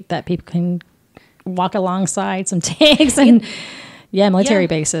trails, right? That people can walk alongside some tanks and military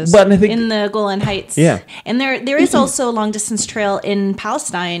bases. But I think in the Golan Heights. Yeah. And there is also a long distance trail in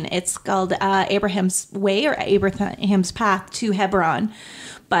Palestine. It's called Abraham's Way or Abraham's Path to Hebron.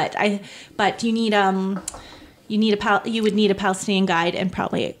 But you would need a Palestinian guide and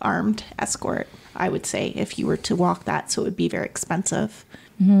probably armed escort, I would say, if you were to walk that. So it would be very expensive.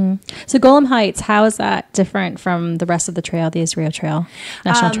 Mm-hmm. So Golan Heights, how is that different from the rest of the trail, the Israel Trail,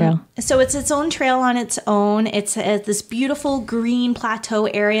 National Trail? So it's its own trail on its own. It's this beautiful green plateau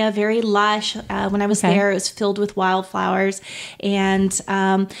area, very lush. When I was there, it was filled with wildflowers. And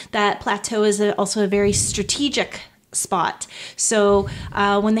that plateau is also a very strategic spot. So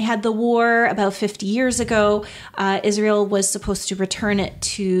when they had the war about 50 years ago, Israel was supposed to return it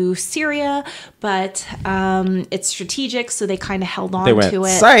to Syria, but it's strategic, so they kind of held on to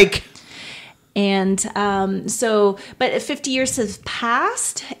it. Psych! And but 50 years have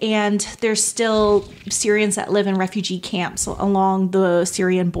passed, and there's still Syrians that live in refugee camps along the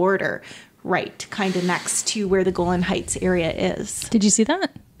Syrian border, right, kind of next to where the Golan Heights area is. Did you see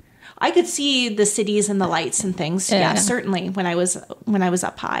that? I could see the cities and the lights and things. Yeah, certainly when I was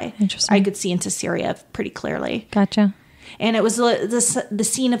up high. Interesting. I could see into Syria pretty clearly. Gotcha. And it was the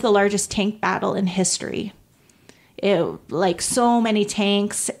scene of the largest tank battle in history. Like so many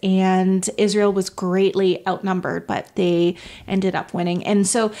tanks, and Israel was greatly outnumbered, but they ended up winning. And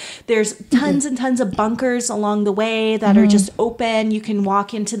so there's tons and tons of bunkers along the way that are just open. You can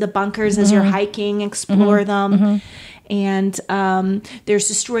walk into the bunkers as you're hiking, explore them. And there's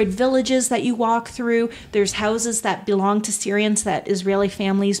destroyed villages that you walk through. There's houses that belong to Syrians that Israeli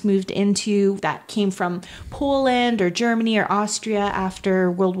families moved into that came from Poland or Germany or Austria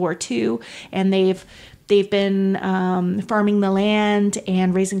after World War II. And they've been farming the land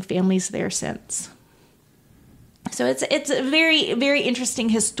and raising families there since. So it's a very, very interesting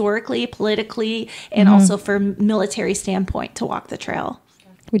historically, politically, and also from a military standpoint to walk the trail.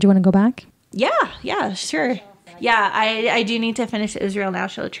 Would you want to go back? Yeah, sure. Yeah, I do need to finish the Israel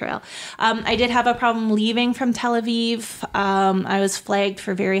National Trail. I did have a problem leaving from Tel Aviv. I was flagged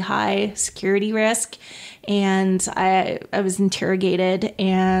for very high security risk, and I was interrogated,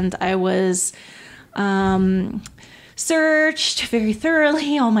 and I was searched very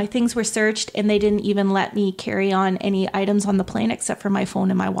thoroughly. All my things were searched, and they didn't even let me carry on any items on the plane except for my phone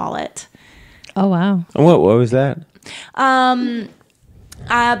and my wallet. Oh, wow. What was that?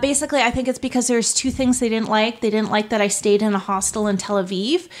 Basically, I think it's because there's two things they didn't like. They didn't like that I stayed in a hostel in Tel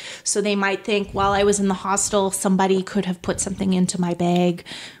Aviv. So they might think while I was in the hostel, somebody could have put something into my bag,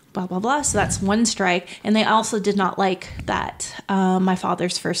 blah, blah, blah. So that's one strike. And they also did not like that my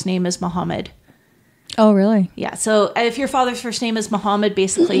father's first name is Muhammad. Oh, really? Yeah. So if your father's first name is Muhammad,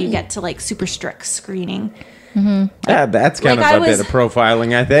 basically you get to like super strict screening. Yeah, that's kind of a bit of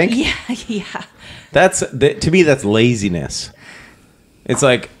profiling, I think. Yeah. To me, that's laziness. It's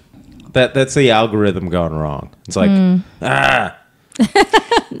like that's the algorithm gone wrong. It's like they're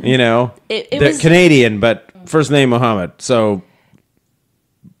Canadian, but first name Muhammad, so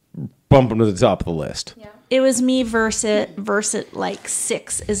bump them to the top of the list. It was me versus like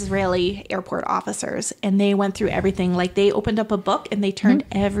 6 Israeli airport officers, and they went through everything. Like they opened up a book and they turned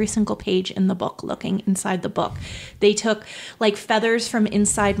every single page in the book, looking inside the book. They took like feathers from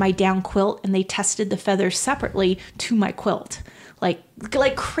inside my down quilt and they tested the feathers separately to my quilt. Like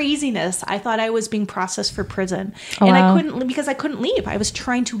craziness. I thought I was being processed for prison, and I couldn't, because I couldn't leave. I was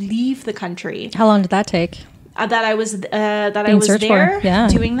trying to leave the country. How long did that take? That I was there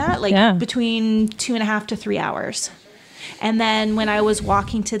doing that, like between 2.5 to 3 hours. And then when I was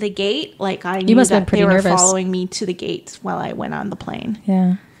walking to the gate, like I knew that they were following me to the gate while I went on the plane.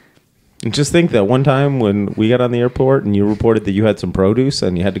 Yeah. And just think that one time when we got on the airport and you reported that you had some produce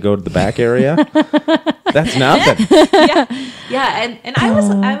and you had to go to the back area, that's nothing. Yeah. And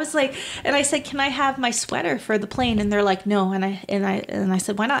I was like, and I said, can I have my sweater for the plane? And they're like, no. And I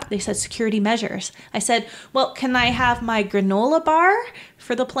said, why not? They said, security measures. I said, well, can I have my granola bar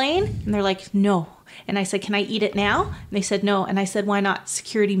for the plane? And they're like, no. And I said, can I eat it now? And they said, no. And I said, why not?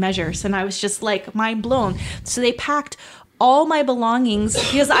 Security measures. And I was just like mind blown. So they packed all my belongings,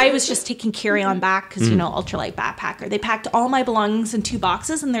 because I was just taking carry-on back because, ultralight backpacker. They packed all my belongings in 2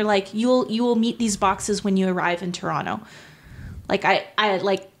 boxes, and they're like, you will meet these boxes when you arrive in Toronto. Like I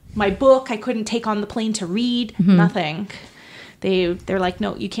like my book, I couldn't take on the plane to read, nothing. They're like,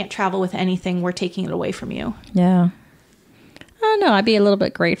 no, you can't travel with anything. We're taking it away from you. Yeah. I don't know. I'd be a little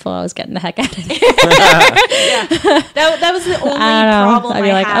bit grateful I was getting the heck out of here. That was the only problem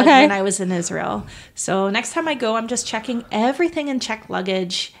I had when I was in Israel. So next time I go, I'm just checking everything in checked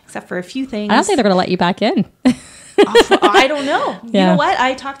luggage, except for a few things. I don't think they're going to let you back in. I don't know. You know what?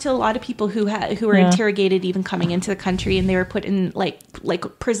 I talked to a lot of people who were interrogated even coming into the country, and they were put in like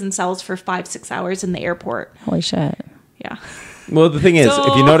prison cells for 5-6 hours in the airport. Holy shit. Yeah. Well, the thing is,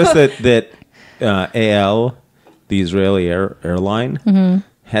 if you notice that AL, the Israeli airline,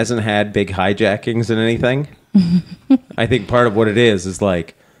 hasn't had big hijackings and anything. I think part of what it is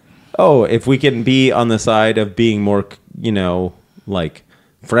like, oh, if we can be on the side of being more, like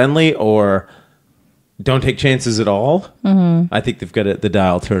friendly or don't take chances at all. I think they've got the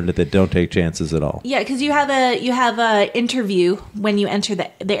dial turned to the don't take chances at all. Yeah, because you have a interview when you enter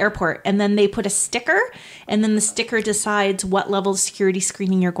the airport, and then they put a sticker, and then the sticker decides what level of security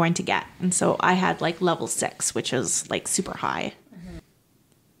screening you're going to get. And so I had like level 6, which is like super high.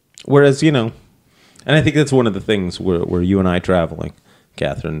 Whereas, and I think that's one of the things where you and I traveling,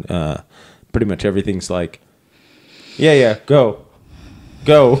 Catherine, pretty much everything's like, go.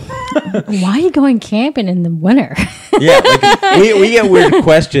 Why are you going camping in the winter? Yeah, like, we get weird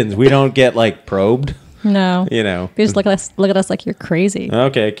questions. We don't get like probed. No. You just look at us like you're crazy.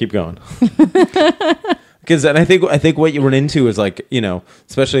 Okay, keep going. Because I think what you run into is like,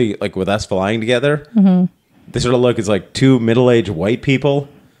 especially like with us flying together, they sort of look as like 2 middle-aged white people.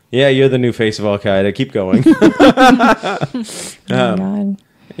 Yeah, you're the new face of Al Qaeda. Keep going. Oh my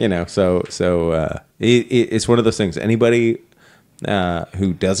God. So it's one of those things. Anybody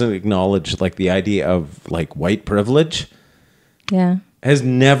who doesn't acknowledge like the idea of like white privilege, has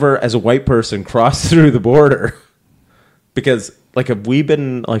never, as a white person, crossed through the border. Because like, have we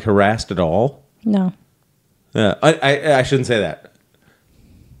been like harassed at all? No. I shouldn't say that.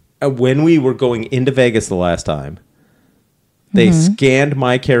 When we were going into Vegas the last time, they scanned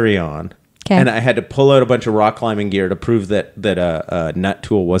my carry-on, and I had to pull out a bunch of rock climbing gear to prove that a nut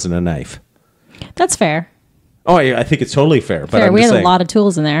tool wasn't a knife. That's fair. Oh, yeah, I think it's totally fair. But we had a lot of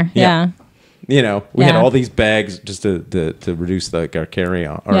tools in there. Yeah. We had all these bags just to reduce our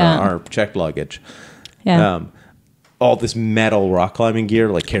carry-on or our checked luggage. Yeah. All this metal rock climbing gear,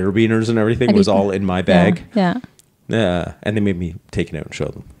 like carabiners and everything, was all in my bag. Yeah. And they made me take it out and show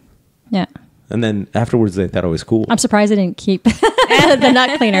them. Yeah. And then afterwards, they thought it was cool. I'm surprised they didn't keep the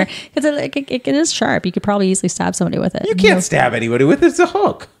nut cleaner, because it is sharp. You could probably easily stab somebody with it. You can't stab anybody with it. It's a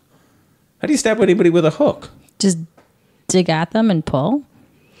hook. How do you stab anybody with a hook? Just dig at them and pull.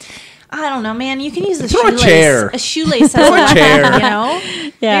 I don't know, man. You can use a chair. A shoelace as a chair,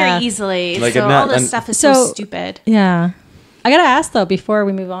 very easily. Like all this stuff is so stupid. Yeah. I gotta ask though, before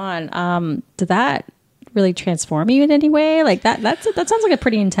we move on, did that really transform you in any way? Like that sounds like a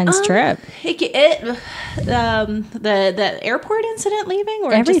pretty intense trip. The airport incident leaving,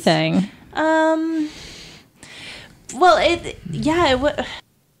 or everything.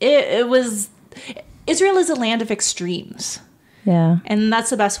 It was. Israel is a land of extremes. Yeah. And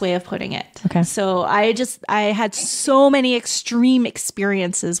that's the best way of putting it. Okay. So I had so many extreme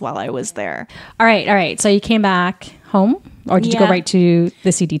experiences while I was there. All right. So you came back home, or did you go right to the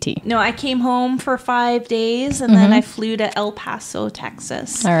CDT? No, I came home for 5 days, and then I flew to El Paso,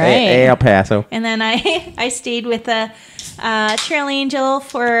 Texas. All right. El Paso. And then I stayed with a Trail Angel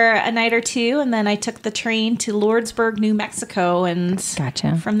for a night or two, and then I took the train to Lordsburg, New Mexico, and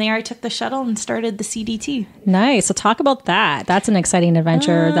Gotcha. from there I took the shuttle and started the CDT. Nice. So talk about that. That's an exciting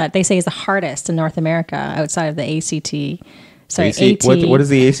adventure that they say is the hardest in North America outside of the ACT. Sorry, AT. What is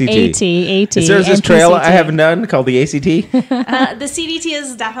the ACT? AT. Is there this trail I haven't done called the ACT? The CDT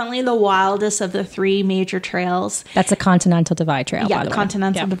is definitely the wildest of the 3 major trails. That's the Continental Divide Trail, Yeah, by the the way.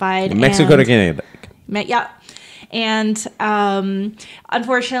 Continental Divide. Mexico to Canada. Yeah. And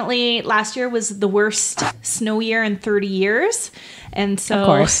unfortunately, last year was the worst snow year in 30 years. And so Of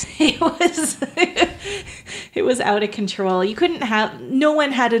course. it was out of control. No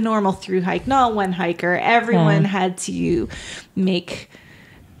one had a normal through hike, not one hiker. Everyone had to make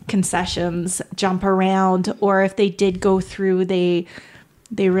concessions, jump around, or if they did go through, they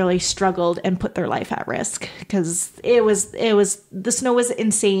really struggled and put their life at risk because the snow was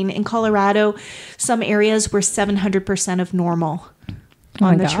insane. In Colorado, some areas were 700% of normal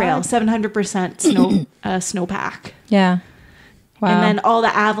on the trail, 700% snowpack. Yeah. Wow. And then all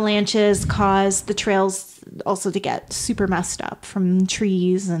the avalanches caused the trails also to get super messed up from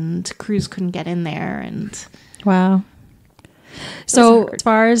trees, and crews couldn't get in there. And wow. So as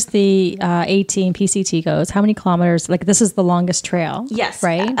far as the AT and PCT goes, how many kilometers? Like, this is the longest trail. Yes.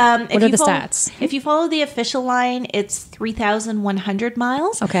 Right? What are the stats? If you follow the official line, it's 3,100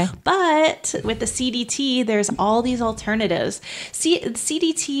 miles. Okay. But with the CDT, there's all these alternatives.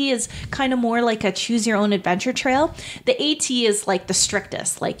 CDT is kind of more like a choose your own adventure trail. The AT is like the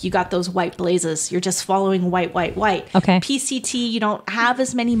strictest. Like, you got those white blazes. You're just following white. Okay. PCT, you don't have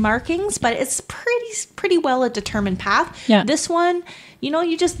as many markings, but it's pretty well a determined path. Yeah. This one,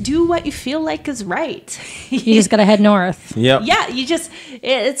 you just do what you feel like is right. You just got to head north. Yep. Yeah,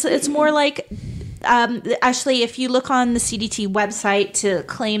 it's more like, actually, if you look on the CDT website to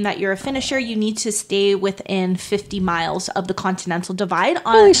claim that you're a finisher, you need to stay within 50 miles of the Continental Divide.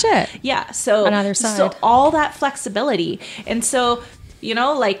 Holy shit. Yeah. So on either side. So all that flexibility. And so,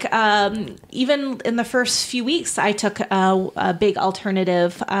 even in the first few weeks, I took a big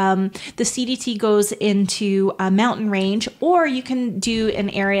alternative. The CDT goes into a mountain range, or you can do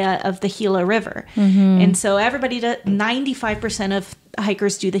an area of the Gila River. And so 95% of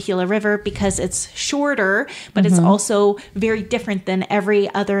hikers do the Gila River because it's shorter, but it's also very different than every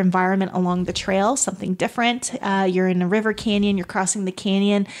other environment along the trail. Something different. You're in a river canyon, you're crossing the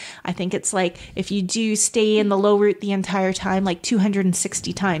canyon. I think it's like, if you do stay in the low route the entire time, like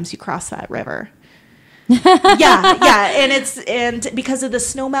 260 times you cross that river. yeah. And because of the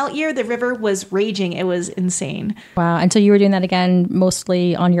snow melt year, the river was raging. It was insane. Wow. And so you were doing that again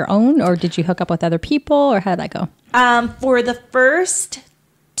mostly on your own, or did you hook up with other people, or how did that go? For the first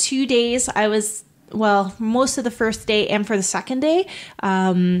 2 days, most of the first day and for the second day,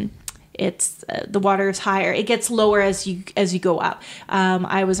 it's the water is higher. It gets lower as you go up.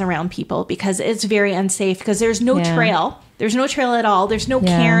 I was around people because it's very unsafe because there's no trail. There's no trail at all. There's no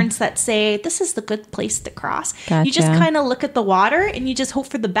cairns that say, this is the good place to cross. Gotcha. You just kind of look at the water and you just hope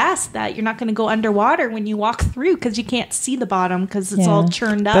for the best that you're not going to go underwater when you walk through because you can't see the bottom because it's all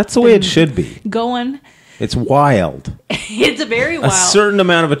churned up. That's the way it should be. Going. It's wild. It's very wild. A certain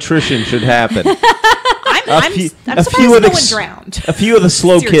amount of attrition should happen. I'm surprised no one drowned. A few of the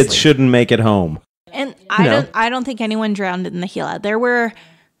slow kids shouldn't make it home. And I don't think anyone drowned in the Gila. There were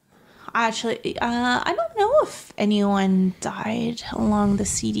actually, I don't know if anyone died along the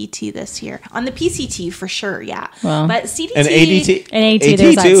CDT this year. On the PCT for sure, yeah. Well, but CDT and AT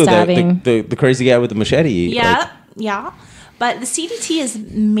there's that too, stabbing. The crazy guy with the machete. Yeah. But the CDT is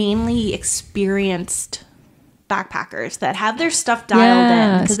mainly experienced backpackers that have their stuff dialed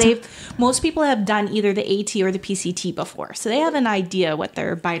in because most people have done either the AT or the PCT before, so they have an idea what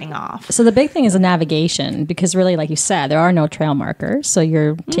they're biting off. So the big thing is the navigation, because really, like you said, there are no trail markers, so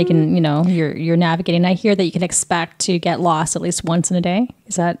you're taking, you're navigating. I hear that you can expect to get lost at least once in a day.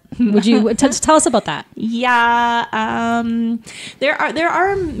 Is that? Would you tell us about that? Yeah, there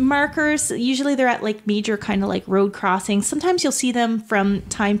are markers. Usually they're at like major kind of like road crossings. Sometimes you'll see them from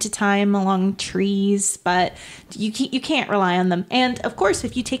time to time along trees, but you can't rely on them. And of course,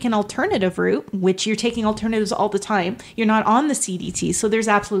 if you take an alternative route, which you're taking alternatives all the time, you're not on the CDT, so there's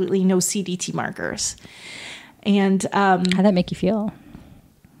absolutely no CDT markers. And how'd that make you feel?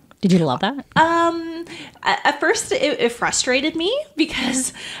 Did you love that? At first, it frustrated me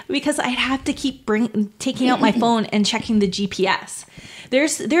because I'd have to keep taking out my phone and checking the GPS.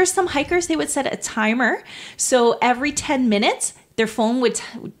 There's some hikers, they would set a timer, so every 10 minutes their phone would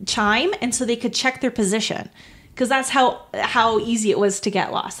chime, and so they could check their position. because that's how easy it was to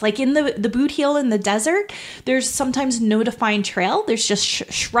get lost. Like in the boot heel in the desert, there's sometimes no defined trail. There's just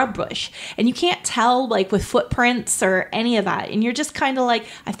shrub bush, and you can't tell like with footprints or any of that. And you're just kind of like,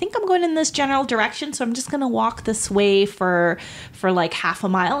 I think I'm going in this general direction, so I'm just gonna walk this way for like half a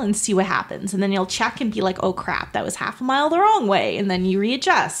mile and see what happens. And then you'll check and be like, oh crap, that was half a mile the wrong way, and then you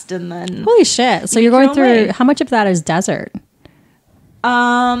readjust, and then holy shit! So you're going through. How much of that is desert?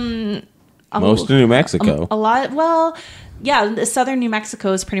 Most of New Mexico. A lot. Well, yeah, the southern New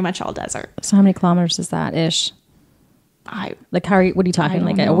Mexico is pretty much all desert. So how many kilometers is that ish? What are you talking?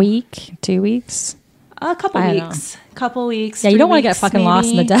 Like a week, 2 weeks? A couple weeks. Couple weeks. Yeah, you don't want to get fucking lost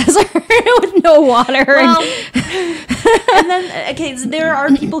in the desert with no water. Well, and then, okay, so there are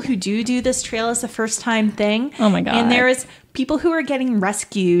people who do this trail as a first time thing. Oh my God. And there is people who are getting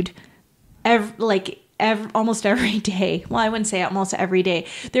rescued almost every day. Well, I wouldn't say almost every day.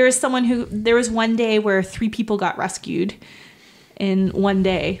 There was one day where 3 people got rescued in one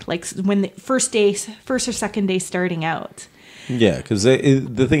day, like when the first or second day starting out. Yeah, because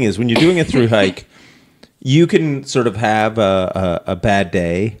the thing is, when you're doing a through hike, you can sort of have a bad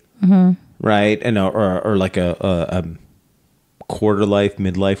day, right? And or like a quarter life,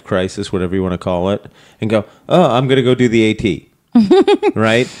 midlife crisis, whatever you want to call it, and go, oh, I'm going to go do the AT.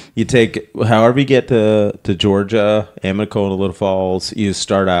 Right? You take however you get to Georgia, Amico, Little Falls, you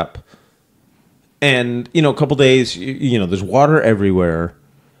start up. And, a couple days, there's water everywhere.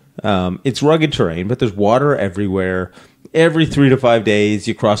 It's rugged terrain, but there's water everywhere. Every 3 to 5 days,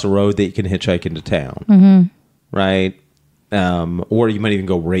 you cross a road that you can hitchhike into town. Right? Or you might even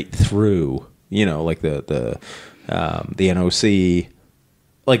go right through, like the NOC.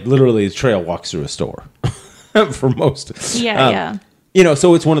 Like, literally, the trail walks through a store. For most. Yeah.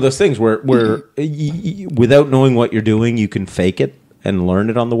 So it's one of those things where without knowing what you're doing, you can fake it and learn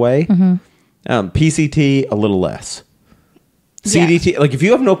it on the way. PCT, a little less. CDT, like if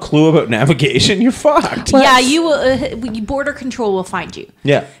you have no clue about navigation, you're fucked. Yeah, you will. Border control will find you.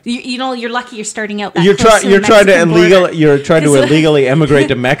 Yeah, you're lucky you're starting out. You're trying to illegally emigrate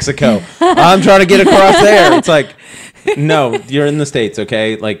to Mexico. I'm trying to get across there. It's like, no, you're in the States,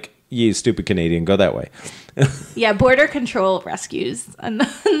 okay? Like, you stupid Canadian, go that way. Yeah, border control rescues a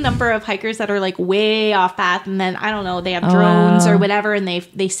number of hikers that are like way off path, and then I don't know, they have drones or whatever, and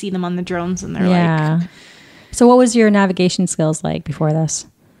they see them on the drones, and they're like. So what was your navigation skills like before this?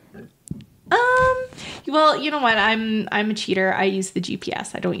 Well, you know what? I'm a cheater. I use the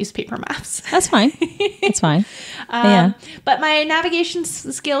GPS. I don't use paper maps. That's fine. That's fine. But my navigation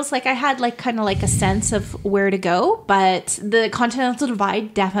skills, like I had like kind of like a sense of where to go, but the Continental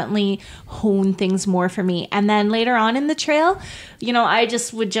Divide definitely honed things more for me. And then later on in the trail, I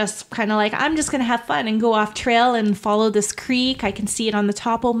would kind of like, I'm just going to have fun and go off trail and follow this creek. I can see it on the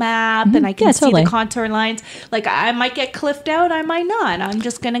topo map and I can see the contour lines. Like I might get cliffed out. I might not. I'm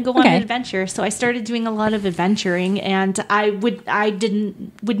just going to go on an adventure. So I started doing a lot of adventuring, and I would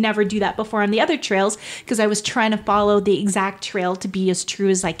never do that before on the other trails because I was trying to follow the exact trail to be as true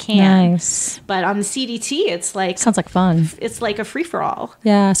as I can. Nice. But on the CDT, it's like sounds like fun. It's like a free for all.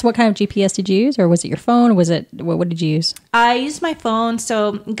 Yeah. So what kind of GPS did you use, or was it your phone? Or was it what did you use? I used my phone.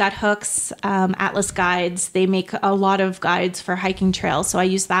 So Gut Hooks, Atlas Guides. They make a lot of guides for hiking trails, so I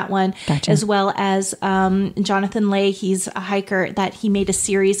used that one. Gotcha. As well as Jonathan Lay. He's a hiker that he made a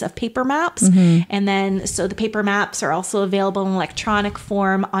series of paper maps, and then so the paper maps are also available in electronic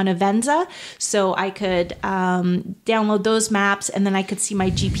form on Avenza. So I could download those maps, and then I could see my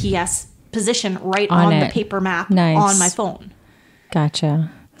GPS position right on the paper map on my phone.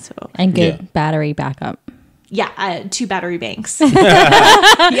 Gotcha. So and good battery backup. Yeah, 2 battery banks.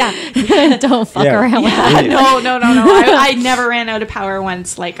 Yeah. Don't fuck around with that. No. I never ran out of power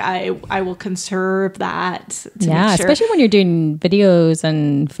once. Like I will conserve that. Especially when you're doing videos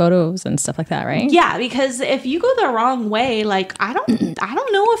and photos and stuff like that, right? Yeah, because if you go the wrong way, like I don't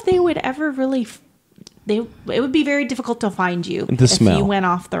know if they would ever really. It would be very difficult to find you if you went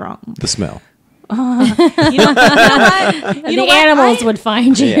off the wrong. The smell. The animals would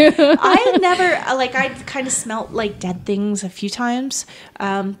find you. Yeah. I never I kind of smelt like dead things a few times,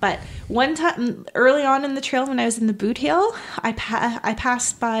 but one time early on in the trail when I was in the boot hill, I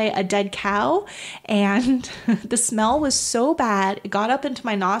passed by a dead cow, and the smell was so bad it got up into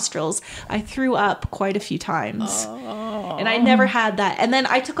my nostrils. I threw up quite a few times, and I never had that. And then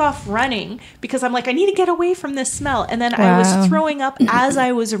I took off running because I'm like, I need to get away from this smell, and then I was throwing up as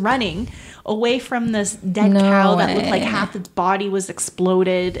I was running away from this dead cow that looked like half its body was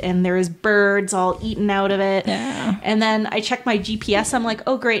exploded, and there was birds all eaten out of it. Yeah. And then I checked my GPS. I'm like,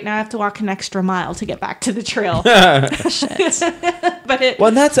 oh great, now I have to walk an extra mile to get back to the trail. Shit. But it,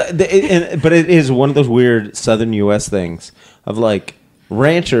 Well, but it is one of those weird southern U.S. things of like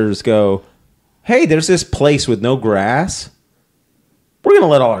ranchers go, hey, there's this place with no grass. We're going to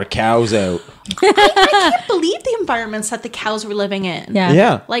let all our cows out. I can't believe the environments that the cows were living in. Yeah.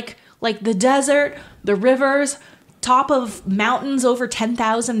 Yeah. Like the desert, the rivers, top of mountains over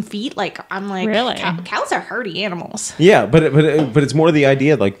 10,000 feet. Like, I'm like, Really? Cows are hardy animals. Yeah, but it's more the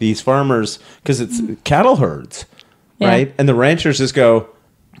idea, like these farmers, because it's cattle herds, right? And the ranchers just go,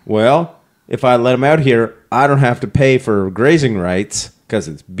 well, if I let them out here, I don't have to pay for grazing rights, because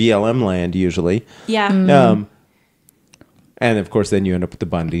it's BLM land usually. Yeah. And of course, then you end up with the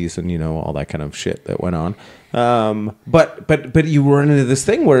Bundys and all that kind of shit that went on. But you run into this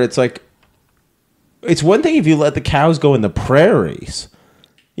thing where it's like, it's one thing if you let the cows go in the prairies.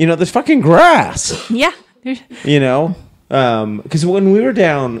 There's fucking grass. Yeah. Because when we were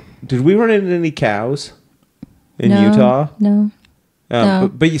down, did we run into any cows in Utah? No.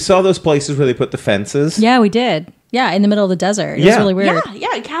 No. But you saw those places where they put the fences. Yeah, we did. Yeah, in the middle of the desert. It was really weird.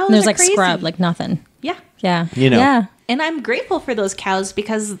 Yeah, cows And there's are like crazy. scrub, like nothing. Yeah. Yeah. Yeah. And I'm grateful for those cows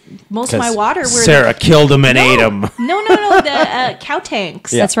because most of my water were... Sarah killed them and ate them. No, the cow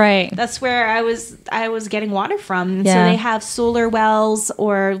tanks. That's right. That's where I was getting water from. Yeah. So they have solar wells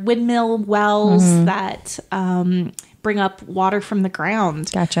or windmill wells that bring up water from the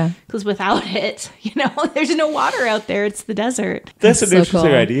ground. Gotcha. Because without it, there's no water out there. It's the desert. That's an so interesting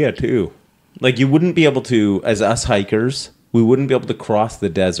cool. idea, too. Like, you wouldn't be able to, as us hikers, we wouldn't be able to cross the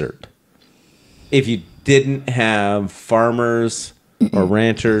desert if you didn't have farmers or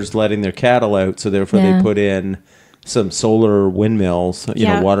ranchers letting their cattle out, so therefore they put in some solar windmills,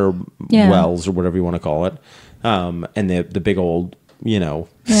 water wells or whatever you want to call it, and the big old,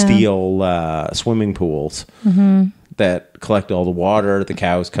 steel swimming pools that collect all the water. The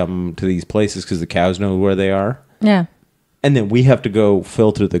cows come to these places because the cows know where they are. Yeah. And then we have to go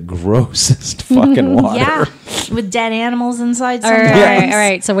filter the grossest fucking water. Yeah, with dead animals inside All sometimes.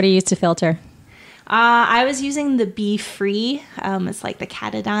 right. So what do you use to filter? I was using the Bee Free. It's like the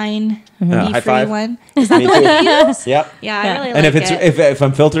Catadine Bee High Free five. one. Me too. Yep. Yeah, I really And like it. if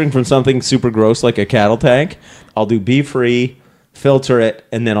I'm filtering from something super gross like a cattle tank, I'll do Bee Free, filter it,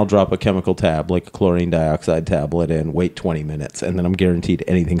 and then I'll drop a chemical tab, like a chlorine dioxide tablet in, wait 20 minutes, and then I'm guaranteed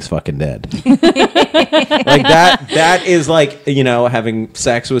anything's fucking dead. Like that is like, having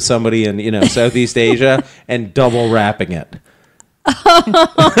sex with somebody in, Southeast Asia and double wrapping it.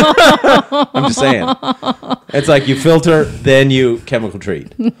 I'm just saying. It's like you filter, then you chemical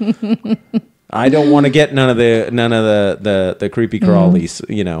treat. I don't want to get none of the creepy crawlies,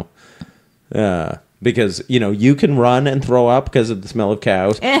 because you can run and throw up because of the smell of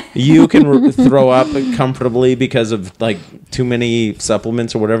cows. You can throw up comfortably because of like too many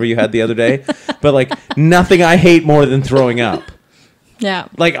supplements or whatever you had the other day. But like nothing I hate more than throwing up. Yeah.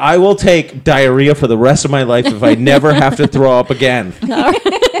 Like, I will take diarrhea for the rest of my life if I never have to throw up again.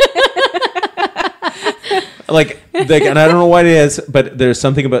 like, and I don't know what it is, but there's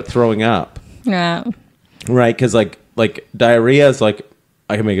something about throwing up. Yeah. Right? Because, like diarrhea is like,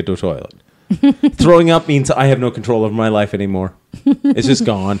 I can make it to a toilet. Throwing up means I have no control over my life anymore. It's just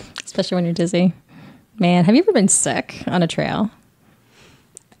gone. Especially when you're dizzy. Man, have you ever been sick on a trail?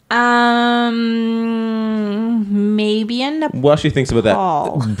 Maybe in Nepal. Well, she thinks about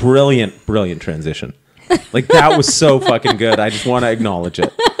that. Brilliant transition. Like, that was so fucking good. I just want to acknowledge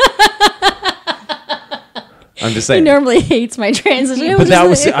it. I'm just saying. He normally hates my transition. But that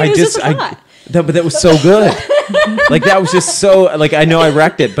was but that was so good. Like, that was just so, like, I know I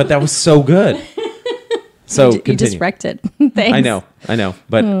wrecked it, but that was so good. So you just wrecked it. Thanks. I know,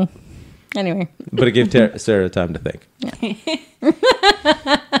 but anyway. But it gave Sarah time to think. Yeah.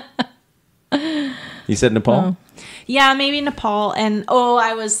 You said Nepal? Yeah, maybe Nepal. And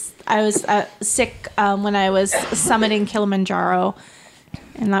I was sick when I was summiting Kilimanjaro,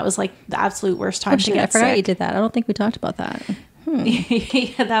 and that was like the absolute worst time to get I forgot sick. you did that. I don't think we talked about that.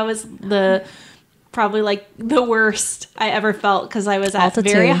 Yeah, that was probably like the worst I ever felt because I was at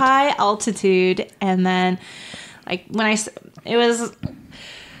very high altitude, and then like I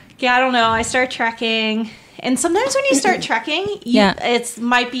don't know, I start trekking. And sometimes when you start trekking, it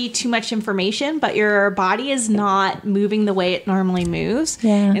might be too much information, but your body is not moving the way it normally moves.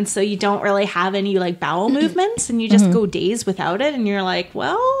 Yeah. And so you don't really have any like bowel movements, and you just go days without it. And you're like,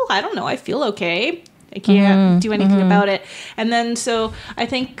 well, I don't know, I feel okay. I can't do anything about it. And then so I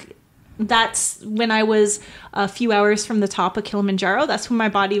think that's when I was a few hours from the top of Kilimanjaro. That's when my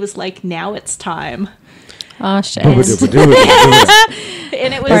body was like, now it's time. Oh, shit. And it was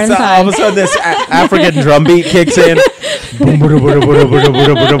all of a sudden this African drum beat kicks in. And then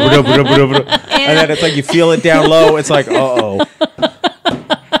it's like you feel it down low. It's like, uh-oh.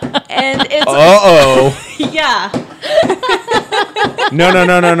 And it's uh-oh. Yeah. No.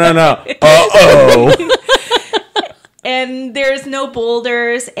 Uh-oh. And there's no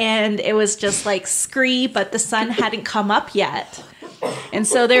boulders, and it was just like scree, but the sun hadn't come up yet. And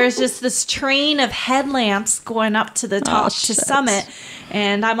so there's just this train of headlamps going up to the top to summit.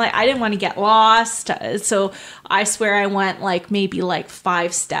 And I'm like, I didn't want to get lost. So I swear I went maybe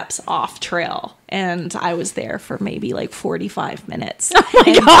 5 steps off trail. And I was there for maybe 45 minutes. Oh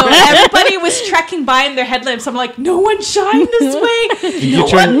my God. So everybody was trekking by in their headlamps. I'm like, no one shine this way.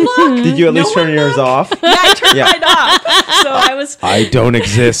 Did you at least turn yours off? Yeah, I turned mine off. So I don't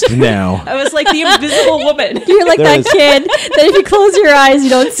exist now. I was like the invisible woman. You're like that kid that if you close your eyes, you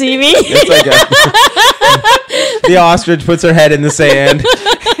don't see me. It's like the ostrich puts her head in the sand.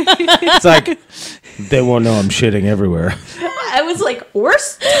 It's like, they won't know I'm shitting everywhere. I was like,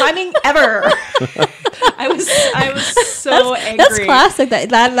 worst timing ever. I was so angry. That's classic.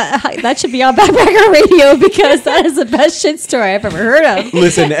 That should be on Backpacker Radio because that is the best shit story I've ever heard of.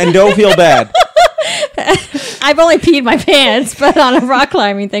 Listen, and don't feel bad. I've only peed my pants, but on a rock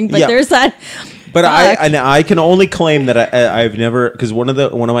climbing thing. But there's that. But I can only claim that I've never, because one of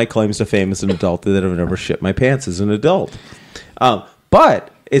my claims to fame as an adult is that I've never shit my pants as an adult. But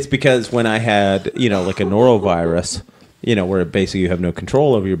it's because when I had a norovirus, where basically you have no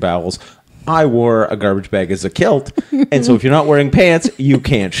control over your bowels, I wore a garbage bag as a kilt, and so if you're not wearing pants, you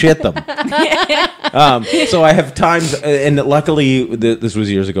can't shit them. So I have times, and luckily this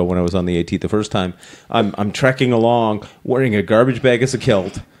was years ago when I was on the AT the first time. I'm trekking along wearing a garbage bag as a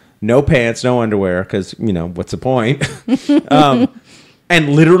kilt, no pants, no underwear, because what's the point? And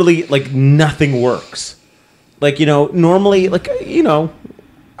literally nothing works. Normally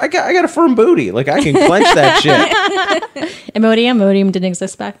I got a firm booty. I can clench that shit. Imodium didn't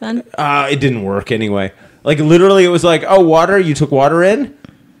exist back then. It didn't work anyway. Literally, it was water. You took water in.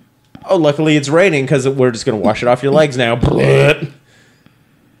 Oh, luckily it's raining because we're just gonna wash it off your legs now.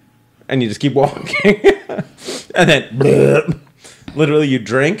 And you just keep walking, and then literally you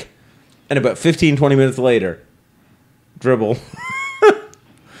drink, and about 15-20 minutes later, dribble.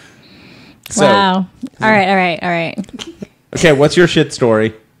 Wow. All right. Okay, what's your shit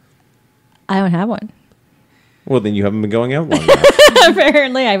story? I don't have one. Well, then you haven't been going out long enough.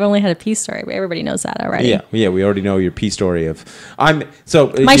 Apparently, I've only had a pee story, but everybody knows that already. Yeah, we already know your pee story of. My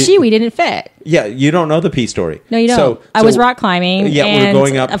Shiwi didn't fit. Yeah, you don't know the pee story. No, you don't. So I was rock climbing. Yeah, we were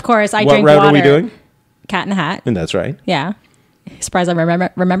going up. Of course, I drank water. What route are we doing? Cat in the Hat. And that's right. Yeah. Surprised I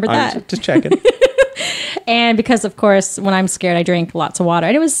remembered that. I'm just checking. And because, of course, when I'm scared, I drink lots of water.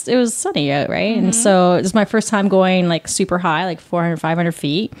 And it was sunny out, right? Mm-hmm. And so it was my first time going super high, 400, 500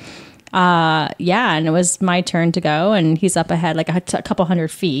 feet. And it was my turn to go, and he's up ahead a couple 100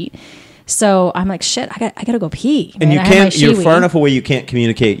 feet. So I'm like, shit, I gotta go pee. And you're far enough away you can't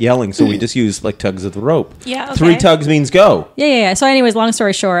communicate yelling, so we just use tugs of the rope. Yeah, okay. 3 tugs means go. Yeah. So anyways, long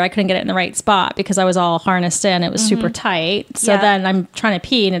story short, I couldn't get it in the right spot because I was all harnessed in. It was super tight. So then I'm trying to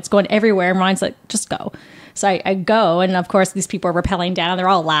pee, and it's going everywhere. Mine's like, just go. So I go, and of course these people are rappelling down. They're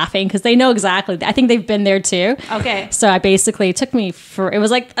all laughing because they know exactly. I think they've been there too. Okay. So it took me it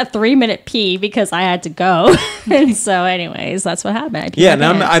was a 3-minute pee because I had to go. And so anyways, that's what happened.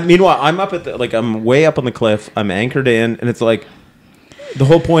 Meanwhile, I'm up at I'm way up on the cliff. I'm anchored in, and it's the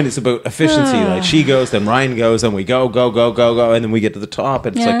whole point is about efficiency. She goes, then Ryan goes, and we go, and then we get to the top.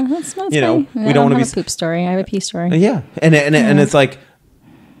 And it's that's we don't want to be a poop story. I have a pee story. Yeah, and it's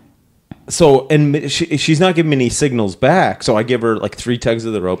so, and she's not giving me any signals back, so I give her 3 tugs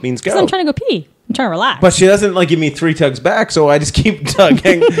of the rope means go. I'm trying to go pee. I'm trying to relax. But she doesn't give me 3 tugs back, so I just keep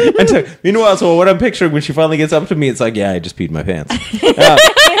tugging. Meanwhile, so what I'm picturing when she finally gets up to me, it's I just peed my pants.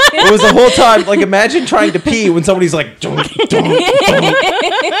 It was the whole time, imagine trying to pee when somebody's dunk,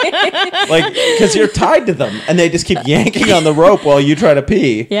 because you're tied to them, and they just keep yanking on the rope while you try to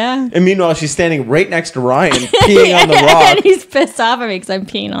pee. Yeah. And meanwhile, she's standing right next to Ryan, peeing on the rock. And he's pissed off at me because I'm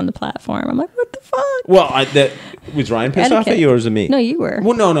peeing on the platform. I'm like, what the fuck? Well, was Ryan pissed off at you, or was it me? No, you were.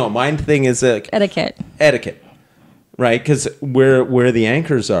 Well, no. My thing is etiquette, right? Because where the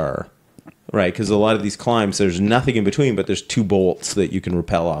anchors are. Right, because a lot of these climbs, there's nothing in between, but there's 2 bolts that you can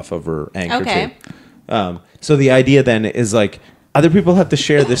rappel off of or anchor to. So the idea then is other people have to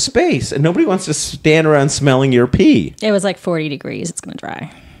share this space, and nobody wants to stand around smelling your pee. It was 40 degrees. It's going to dry.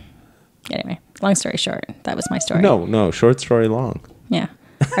 Anyway, long story short, that was my story. No, short story long. Yeah.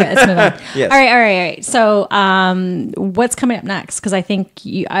 All right, let's move on. Yes. All right. So, what's coming up next? Because I think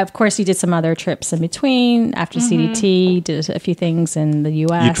of course, you did some other trips in between after CDT. Did a few things in the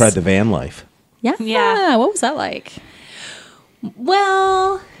U.S. You tried the van life. Yeah. Yeah. What was that like?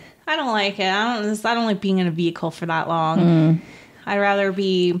 Well, I don't like it. I don't like being in a vehicle for that long. I'd rather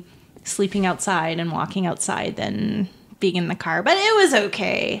be sleeping outside and walking outside than being in the car. But it was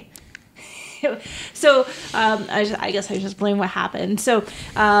okay. So I guess I just blame what happened. So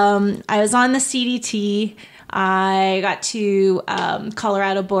I was on the CDT. I got to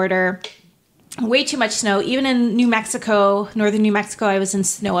Colorado border. Way too much snow. Even in New Mexico, northern New Mexico, I was in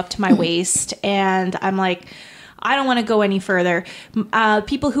snow up to my waist. And I'm like, I don't want to go any further.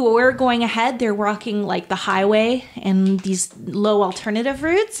 People who were going ahead, they're walking like the highway and these low alternative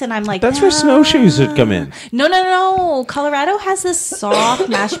routes. And I'm like, That's where snowshoes would come in. No. Colorado has this soft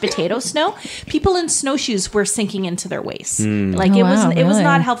mashed potato snow. People in snowshoes were sinking into their waists. Like it was really?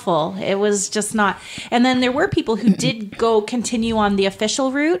 not helpful. It was just not. And then there were people who did continue on the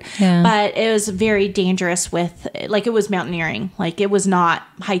official route, but it was very dangerous with, like, it was mountaineering. Like it was not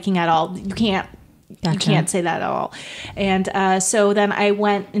hiking at all. You can't say that at all. And so then I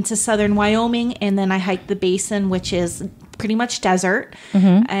went into southern Wyoming, and then I hiked the basin, which is pretty much desert.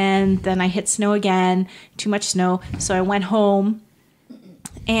 And then I hit snow again, too much snow. So I went home.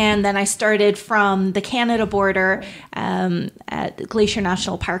 And then I started from the Canada border at Glacier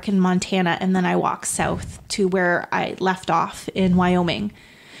National Park in Montana. And then I walked south to where I left off in Wyoming.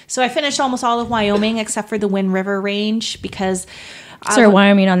 So I finished almost all of Wyoming except for the Wind River Range because... So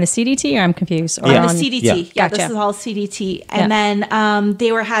Wyoming on the CDT, or I'm confused? Or on the CDT. Yeah, gotcha. This is all CDT. And then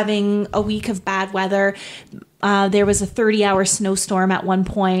they were having a week of bad weather. There was a 30-hour snowstorm at one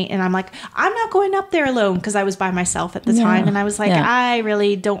point, and I'm like, I'm not going up there alone because I was by myself at the time, and I was like, I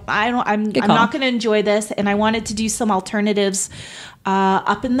really don't. I'm not going to enjoy this, and I wanted to do some alternatives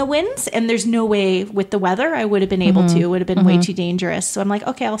up in the winds, and there's no way with the weather I would have been able to. It would have been way too dangerous. So I'm like,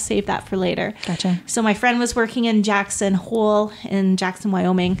 okay, I'll save that for later. Gotcha. So my friend was working in Jackson Hole in Jackson,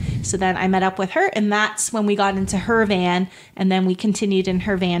 Wyoming. So then I met up with her, and that's when we got into her van, and then we continued in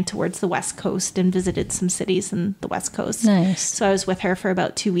her van towards the West Coast and visited some cities in the West Coast. Nice. So I was with her for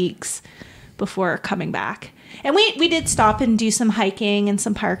about 2 weeks before coming back. And we did stop and do some hiking and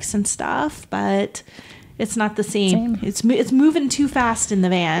some parks and stuff, but it's not the same. It's moving too fast in the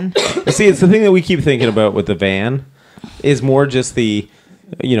van. See, it's the thing that we keep thinking about with the van is more just the,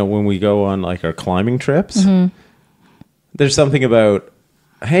 when we go on like our climbing trips, there's something about,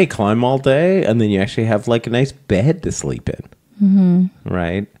 hey, climb all day, and then you actually have like a nice bed to sleep in,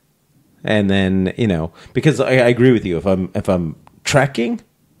 right? And then because I agree with you, if I'm trekking,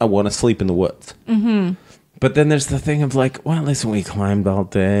 I want to sleep in the woods. But then there's the thing of like, well, listen, we climbed all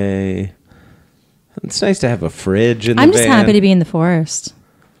day. It's nice to have a fridge in the van. I'm just happy to be in the forest.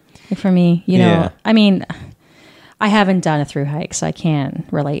 For me, I mean, I haven't done a through hike, so I can't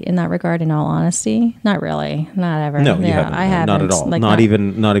relate in that regard. In all honesty, not really, not ever. No, you haven't. I haven't. Not at all. Like not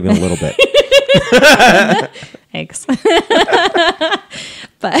even a little bit. Thanks.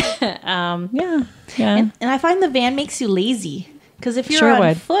 But yeah. And I find the van makes you lazy. Because if you're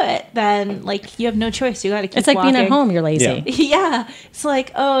on foot, then like you have no choice. You got to keep. It's like walking. being at home. You're lazy. Yeah. It's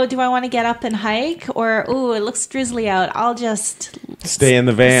like, oh, do I want to get up and hike, or oh, it looks drizzly out? I'll just stay in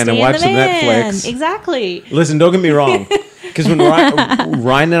the van and watch some Netflix. Exactly. Listen, don't get me wrong. Because when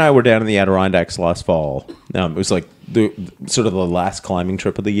Ryan and I were down in the Adirondacks last fall, it was like the last climbing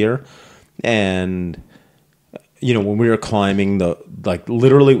trip of the year, and when we were climbing,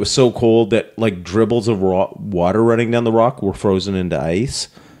 literally it was so cold that like dribbles of water running down the rock were frozen into ice.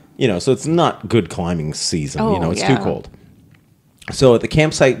 So it's not good climbing season. It's too cold. So at the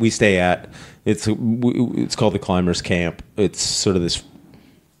campsite we stay at, it's called the Climbers Camp. It's sort of this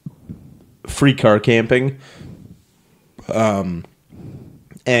free car camping. But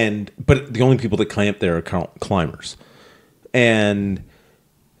the only people that camp there are climbers. And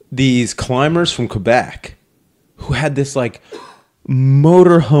these climbers from Quebec who had this like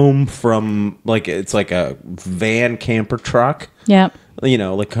motorhome from like, it's like a van camper truck. Yeah.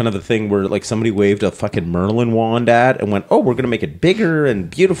 Like kind of the thing where like somebody waved a fucking Merlin wand at and went, oh, we're going to make it bigger and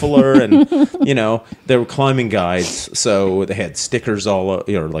beautifuler. And, they were climbing guides. So they had stickers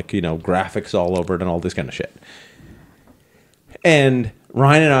graphics all over it and all this kind of shit. And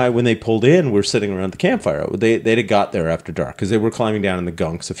Ryan and I, when they pulled in, we were sitting around the campfire. They'd have got there after dark because they were climbing down in the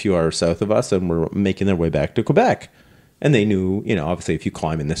gunks a few hours south of us and were making their way back to Quebec. And they knew, obviously if you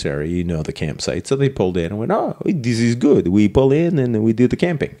climb in this area, you know the campsite. So they pulled in and went, oh, this is good. We pull in and then we do the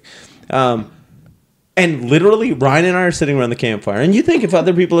camping. And literally, Ryan and I are sitting around the campfire. And you think if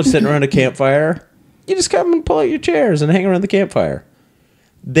other people are sitting around a campfire, you just come and pull out your chairs and hang around the campfire.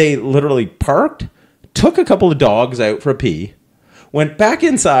 they literally parked, took a couple of dogs out for a pee, went back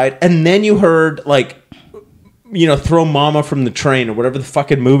inside, and then you heard like, Throw Mama from the Train or whatever the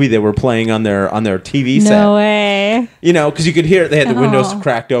fucking movie they were playing on their TV set. No way. Because you could hear it. They had the windows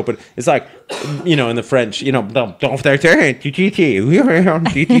cracked open. It's like, in the French, don't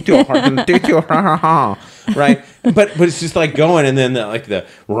right? But it's just like going, and then the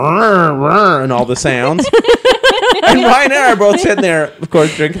and all the sounds. And Ryan and I are both sitting there, of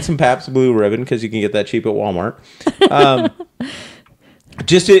course, drinking some Pabst Blue Ribbon because you can get that cheap at Walmart.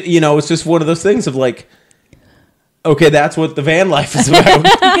 It's just one of those things of like, okay, that's what the van life is about.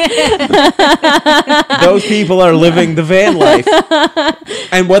 Those people are living the van life.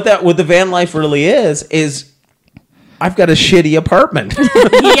 And what the van life really is I've got a shitty apartment.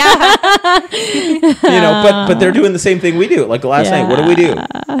 But they're doing the same thing we do. Like last night, what do we do?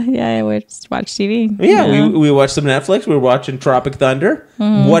 Yeah, we just watch TV. Yeah, we watched some Netflix. We were watching Tropic Thunder.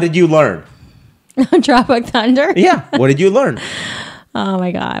 What did you learn? Tropic Thunder? Yeah. What did you learn? Oh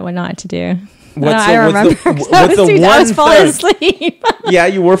my God, what not to do. I remember. What's the one I was falling asleep. Yeah,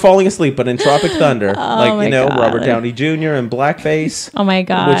 you were falling asleep, but in Tropic Thunder, Robert Downey Jr. and blackface. Oh my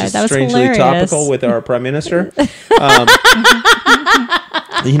God, which is that was strangely hilarious. topical with our prime minister.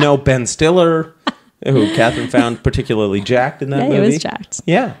 Ben Stiller, who Catherine found particularly jacked in that movie. Yeah, he was jacked.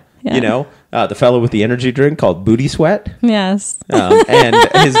 Yeah. The fellow with the energy drink called Booty Sweat. Yes. And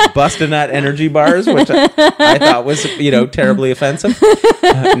his busting nut energy bars, which I thought was, terribly offensive.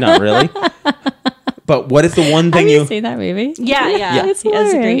 Not really. But what is the one thing Have you seen that movie? Yeah. It's a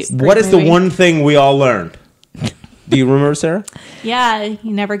great what is movie. the one thing we all learned? Do you remember, Sarah? Yeah,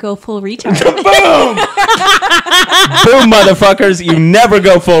 you never go full retard. Boom! Boom, motherfuckers. You never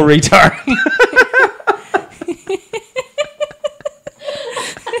go full retard.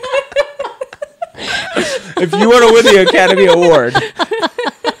 If you want to win the Academy Award,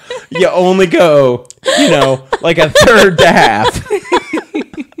 you only go, like a third to half.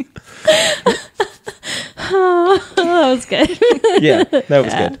 Oh, that was good. Yeah, that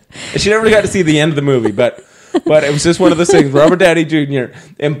was good. She never got to see the end of the movie, but it was just one of those things. Robert Downey Jr.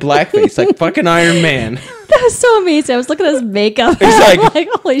 in blackface, like fucking Iron Man. That was so amazing. I was looking at his makeup. It's like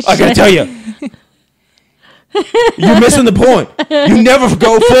holy shit. I gotta tell you, you're missing the point. You never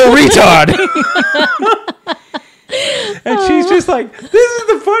go full retard. And she's just like, this is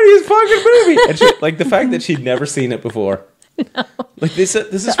the funniest fucking movie. And like the fact that she'd never seen it before. No. Like this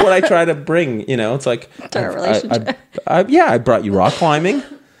is what I try to bring. It's like our relationship. I brought you rock climbing,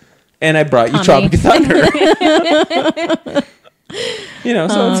 and I brought you Tropic Thunder.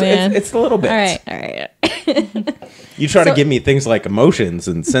 So it's a little bit. All right. You try to give me things like emotions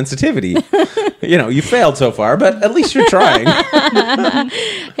and sensitivity. You failed so far, but at least you're trying.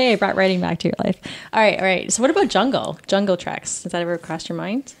 Hey, I brought writing back to your life. All right. So what about jungle treks? Has that ever crossed your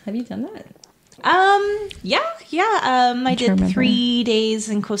mind? Have you done that? Yeah. I did 3 days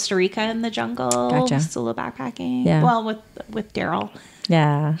in Costa Rica in the jungle. Gotcha. Solo backpacking. Yeah. Well, with Daryl.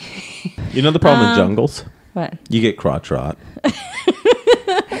 Yeah. The problem with jungles? What? You get crotch rot.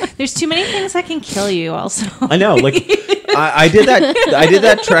 There's too many things that can kill you also. I know. Like I did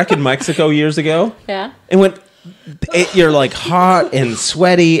that trek in Mexico years ago. Yeah. And you're like hot and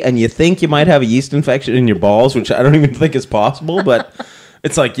sweaty and you think you might have a yeast infection in your balls, which I don't even think is possible, but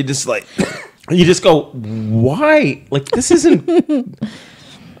it's like you just go, why? Like this isn't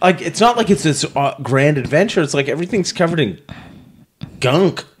like, it's not like it's this grand adventure. It's like everything's covered in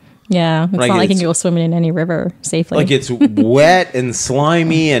gunk. Yeah, it's not like you can go swimming in any river safely. Like it's wet and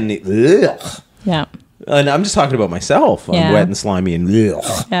slimy and ugh. Yeah. And I'm just talking about myself. I'm wet and slimy and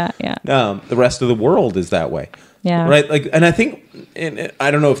ugh. Yeah. The rest of the world is that way. Yeah. Right? Like, and I think, and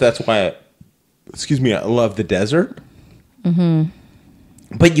I don't know if that's why I love the desert. Mm-hmm.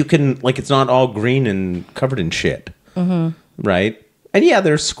 But you can, like, it's not all green and covered in shit. Mm-hmm. Right? And yeah,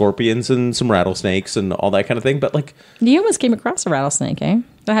 there's scorpions and some rattlesnakes and all that kind of thing. But like, you almost came across a rattlesnake, eh?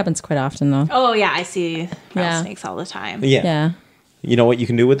 That happens quite often, though. Oh yeah, I see rattlesnakes all the time. Yeah. You know what you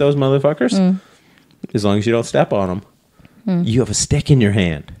can do with those motherfuckers? As long as you don't step on them, you have a stick in your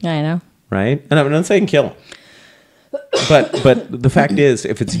hand. Yeah, I know. Right? And I'm not saying kill them. But the fact is,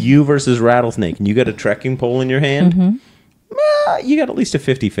 if it's you versus rattlesnake and you got a trekking pole in your hand, you got at least a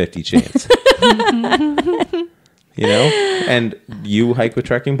 50-50 chance. And you hike with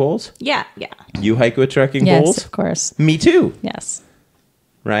trekking poles? Yeah. You hike with trekking yes, poles? Yes, of course. Me too. Yes.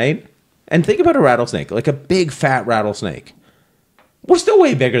 Right? And think about a rattlesnake, like a big fat rattlesnake. We're still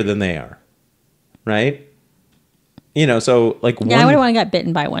way bigger than they are. Right? So like I wouldn't want to get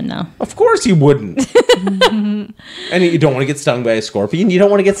bitten by one though. Of course you wouldn't. And you don't want to get stung by a scorpion. You don't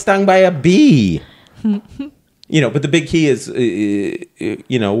want to get stung by a bee. but the big key is,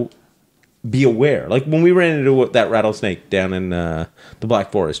 be aware. Like when we ran into that rattlesnake down in the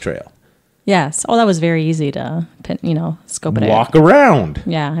Black Forest Trail. Yes. Oh, that was very easy to, scope it out. Walk around.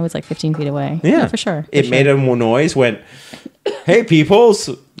 Yeah, it was like 15 feet away. Yeah, no, for sure. It made a noise. Went, hey, peoples.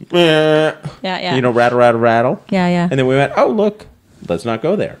 Yeah. Rattle, rattle, rattle. Yeah. And then we went, oh, look, let's not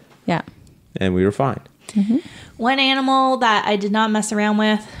go there. Yeah. And we were fine. Mm-hmm. One animal that I did not mess around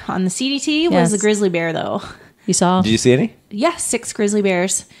with on the CDT was the grizzly bear, though. You saw? Did you see any? Yes, 6 grizzly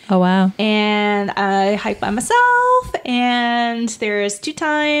bears. Oh, wow. And I hiked by myself, and there's 2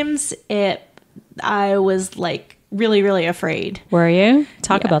 times I was like really, really afraid. Were you?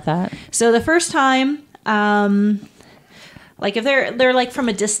 Talk about that. So the first time, like if they're like from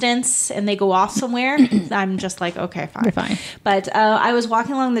a distance and they go off somewhere, I'm just like, okay, fine. You're fine. But I was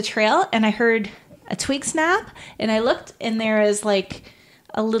walking along the trail and I heard a twig snap, and I looked, and there is like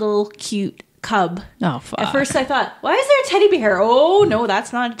a little cute cub. Oh, fuck. At first I thought, why is there a teddy bear? Oh, no,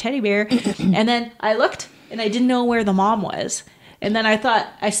 that's not a teddy bear. And then I looked, and I didn't know where the mom was. And then I thought,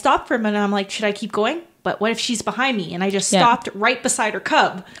 I stopped for a minute. I'm like, should I keep going? But what if she's behind me? And I just stopped right beside her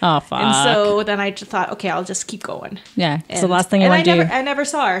cub. Oh, fuck. And so then I just thought, okay, I'll just keep going. Yeah, it's the last thing I want to do. I never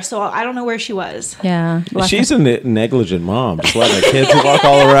saw her, so I don't know where she was. Yeah. She's a negligent mom. Just letting her kids walk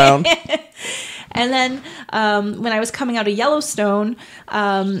all around. And then when I was coming out of Yellowstone,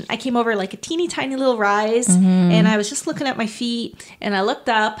 I came over like a teeny tiny little rise, and I was just looking at my feet, and I looked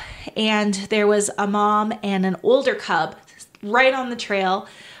up, and there was a mom and an older cub right on the trail,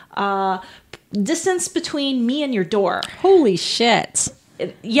 distance between me and your door. Holy shit.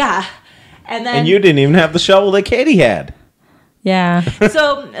 Yeah. And you didn't even have the shovel that Katie had. Yeah.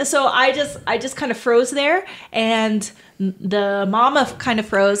 So I just kind of froze there, and the mama kind of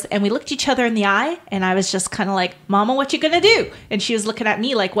froze, and we looked each other in the eye, and I was just kind of like, Mama, what you gonna do? And she was looking at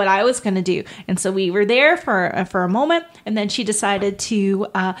me like what I was gonna do. And so we were there for a moment, and then she decided to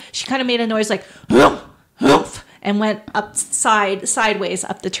she kind of made a noise like humph, humph, and went sideways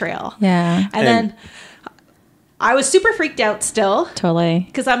up the trail. Yeah. And then I was super freaked out still. Totally.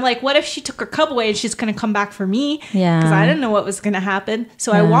 Because I'm like, what if she took her cub away and she's going to come back for me? Yeah. Because I didn't know what was going to happen.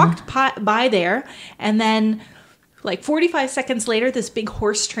 So I walked by there, and then like 45 seconds later, this big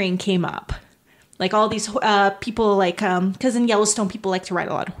horse train came up. Like all these people, like, because in Yellowstone, people like to ride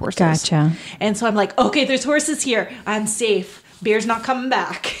a lot of horses. Gotcha. And so I'm like, okay, there's horses here. I'm safe. Bear's not coming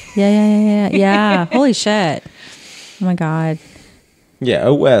back. Yeah. Holy shit. Oh my God. Yeah,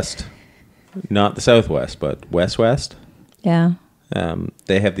 out west. Not the southwest, but west. Yeah.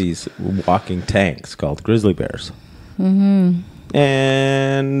 They have these walking tanks called grizzly bears. Mm-hmm.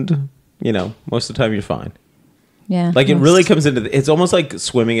 And, most of the time you're fine. Yeah. Like it really comes into it's almost like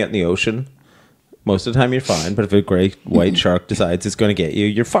swimming in the ocean. Most of the time you're fine, but if a great white shark decides it's going to get you,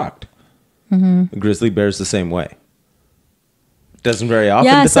 you're fucked. Mm-hmm. A grizzly bear's the same way. Doesn't very often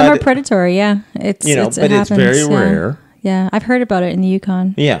decide. Yeah, some are it, predatory, yeah. It's very rare. Yeah, I've heard about it in the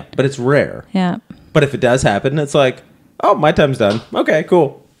Yukon. Yeah, but it's rare. Yeah. But if it does happen, it's like, oh, my time's done. Okay,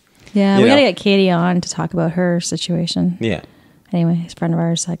 cool. Yeah, we got to get Katie on to talk about her situation. Yeah. Anyway, a friend of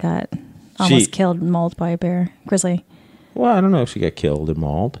ours that got almost killed and mauled by a bear, grizzly. Well, I don't know if she got killed and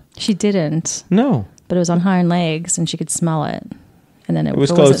mauled. She didn't. No. But it was on hind legs, and she could smell it. And then it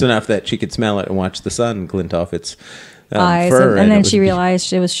was close enough that she could smell it and watch the sun glint off its eyes, fur. And then she realized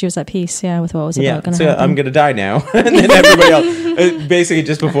she was at peace, with what was about going to happen. I'm going to die now. And then everybody else, basically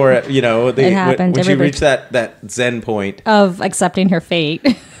just before it happened. When she reached that zen point of accepting her fate,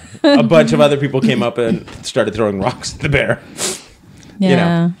 a bunch of other people came up and started throwing rocks at the bear.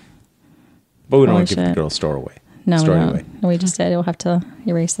 Yeah. But we don't want to give the girl's story away. No, we don't. No, we just said we'll have to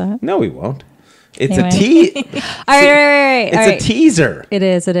erase that. No, we won't. It's a teaser. All right. It's a teaser. It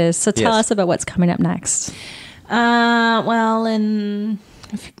is. So tell us about what's coming up next. Well,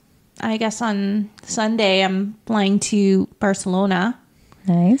 I guess on Sunday I'm flying to Barcelona.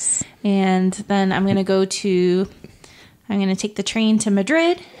 Nice. And then I'm going to take the train to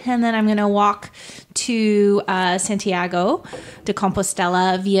Madrid, and then I'm going to walk to Santiago de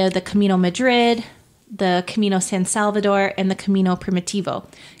Compostela via the Camino Madrid, the Camino San Salvador, and the Camino Primitivo.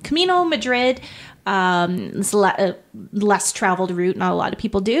 Camino Madrid is less traveled route, not a lot of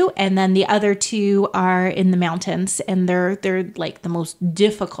people do, and then the other two are in the mountains, and they're like the most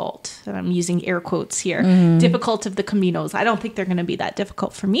difficult, and I'm using air quotes here, difficult of the Caminos. I don't think they're going to be that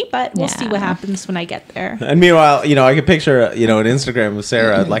difficult for me, but we'll see what happens when I get there. And meanwhile, I can picture an Instagram of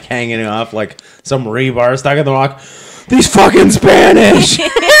Sarah like hanging off like some rebar stuck in the rock. These fucking Spanish.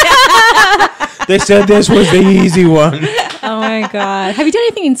 They said this was the easy one. Oh my God. Have you done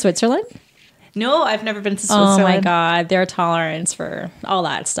anything in Switzerland? No, I've never been to Oh Switzerland. my God. Their tolerance for all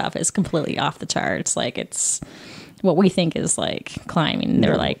that stuff is completely off the charts. Like, it's what we think is like climbing.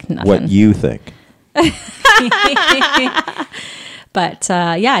 They're like nothing. What you think? But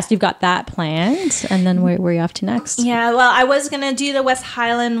yeah, so you've got that planned. And then where are you off to next? Yeah, well, I was going to do the West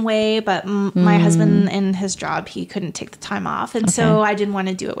Highland Way, but my husband in his job, he couldn't take the time off. And so I didn't want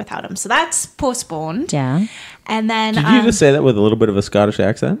to do it without him. So that's postponed. Yeah, And then... Did you just say that with a little bit of a Scottish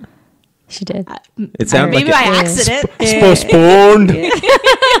accent? she did. It sounded maybe like by accident. it's postponed.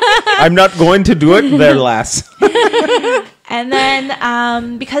 I'm not going to do it there, lass. And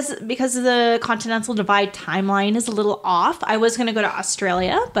then because the Continental Divide timeline is a little off, I was going to go to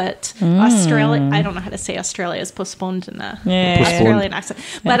Australia, but Australia, I don't know how to say Australia is postponed in a Australian accent.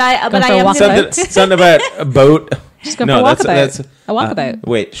 But I am going to... Something about a boat. Just go for a walkabout. A walkabout.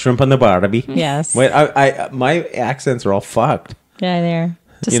 Wait, shrimp on the barbie. Yes. Wait, my accents are all fucked. Yeah, there.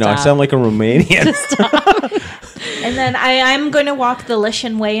 I sound like a Romanian. And then I'm going to walk the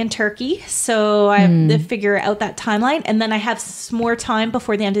Lishan Way in Turkey. So I have to figure out that timeline. And then I have some more time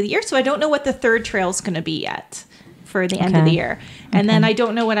before the end of the year. So I don't know what the third trail is going to be yet for the end of the year. And then I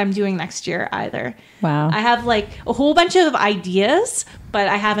don't know what I'm doing next year either. Wow. I have like a whole bunch of ideas, but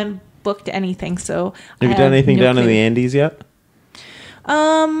I haven't booked anything. So Have you done anything down in the Andes yet?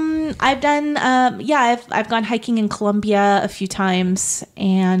 I've done, I've gone hiking in Colombia a few times,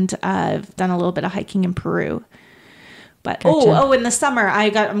 and I've done a little bit of hiking in Peru. But Gotcha. in the summer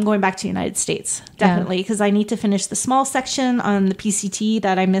I'm going back to the United States, definitely, because I need to finish the small section on the PCT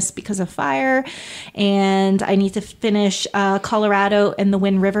that I missed because of fire, and I need to finish Colorado and the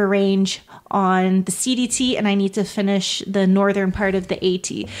Wind River Range on the CDT, and I need to finish the northern part of the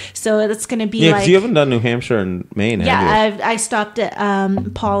AT. So that's going to be because you haven't done New Hampshire and Maine, have you? I stopped at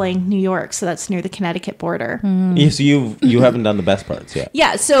Pawling, New York, so that's near the Connecticut border. Yeah, so you haven't done the best parts yet.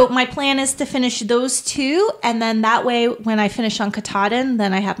 Yeah, so my plan is to finish those two, and then that way, when I finish on Katahdin,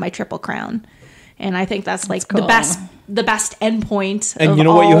 then I have my Triple Crown. And I think that's like cool. the best endpoint. And you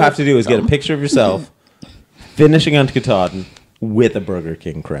know what you have to do is get a picture of yourself finishing on Katahdin with a Burger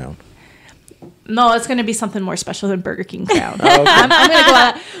King crown. No, it's going to be something more special than Burger King crown. I'm going to go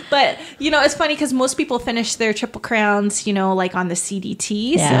out. But, it's funny because most people finish their Triple Crowns, like on the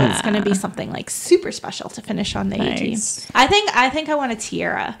CDT. Yeah. So it's going to be something like super special to finish on the Nice. AT. I think I want a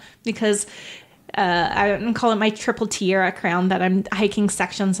tiara because I don't call it my triple tiara crown that I'm hiking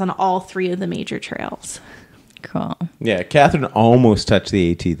sections on all three of the major trails. Cool. Yeah, Catherine almost touched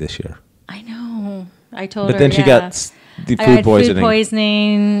the AT this year. I know. I told her. But then she got the I food had poisoning. food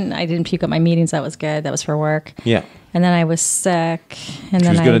poisoning. I didn't puke at my meetings. That was good. That was for work. Yeah. And then I was sick. And She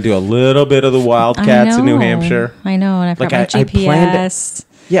then was going to do a little bit of the Wildcats in New Hampshire. I know. And I forgot my GPS.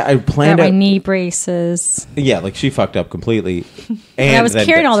 I planned my it. knee braces. Yeah, like she fucked up completely. And I was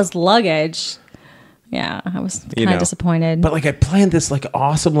carrying all this luggage. Yeah, I was kind of disappointed. But I planned this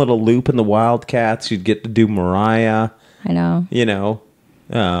awesome little loop in the Wildcats. You'd get to do Mariah. I know. Yeah,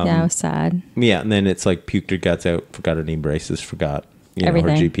 I was sad. Yeah, and then it's puked her guts out, forgot her knee braces, forgot her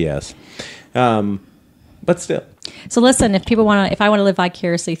Everything. GPS. But still. So listen, if I want to live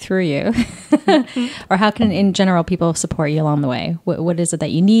vicariously through you, or how can in general people support you along the way? What is it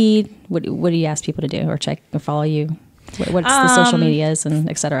that you need? What do you ask people to do or check and follow you? What's the social medias and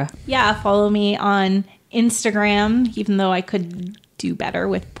etc.? Yeah, follow me on Instagram, even though I could do better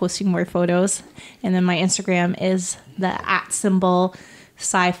with posting more photos. And then my Instagram is the @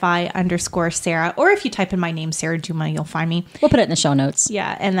 sci-fi_Sarah. Or if you type in my name, Sara Dhooma, you'll find me. We'll put it in the show notes.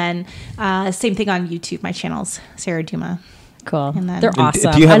 Yeah, and then same thing on YouTube. My channel's Sara Dhooma. Cool. And then, they're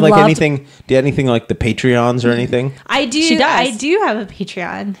awesome. Do you have anything? Do you have anything like the Patreons or anything? I do. She does. I do have a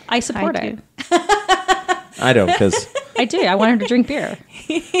Patreon. I support it. I don't, because I do. I want her to drink beer.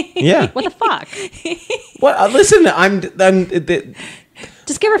 yeah. What the fuck? Well, listen, I'm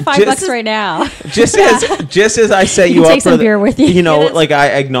Just give her $5 right now. just as I set you can up take for some beer with you. I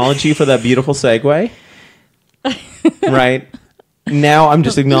acknowledge you for that beautiful segue. Right now, I'm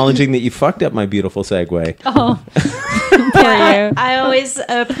just acknowledging that you fucked up my beautiful segue. Oh, poor you. I always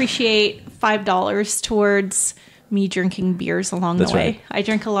appreciate $5 towards me drinking beers along the way. Right. I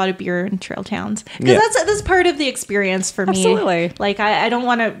drink a lot of beer in trail towns because that's part of the experience for me. Absolutely. Like I don't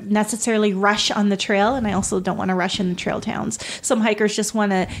want to necessarily rush on the trail, and I also don't want to rush in the trail towns. Some hikers just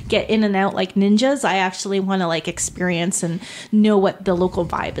want to get in and out like ninjas. I actually want to experience and know what the local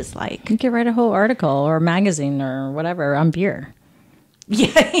vibe is like. You could write a whole article or magazine or whatever on beer.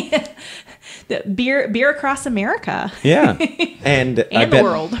 Yeah. The beer across America. Yeah, and the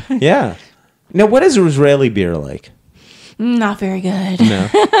world. Yeah. Now, what is Israeli beer like? Not very good. No.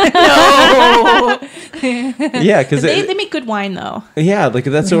 No. Yeah, because they make good wine, though. Yeah, like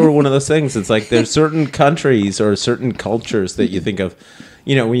that's sort of one of those things. It's like there's certain countries or certain cultures that you think of,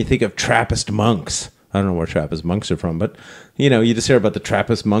 when you think of Trappist monks. I don't know where Trappist monks are from, but, you just hear about the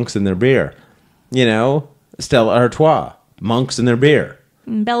Trappist monks and their beer. Stella Artois, monks and their beer.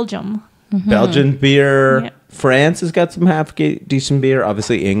 Belgium. Mm-hmm. Belgian beer. Yep. France has got some half decent beer.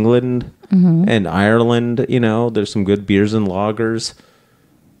 Obviously, England and Ireland. There's some good beers and lagers.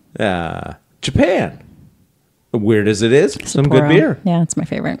 Japan, weird as it is, some good beer. Yeah, it's my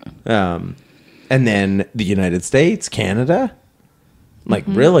favorite. And then the United States, Canada. Like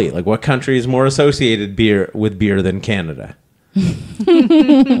really, like what country is more associated with beer than Canada?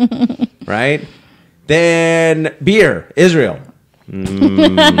 Right? Then beer, Israel.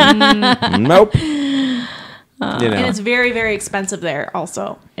 Nope. And it's very, very expensive there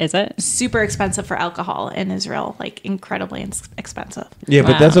also. Is it? Super expensive for alcohol in Israel. Like incredibly expensive. Yeah,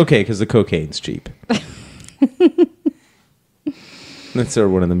 but that's okay because the cocaine's cheap. That's sort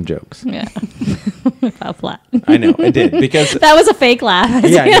of one of them jokes. Yeah. Fell flat. I know, I did. Because that was a fake laugh.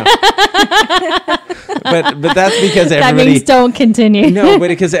 Yeah, I know. but that's because everybody... That means don't continue. No, but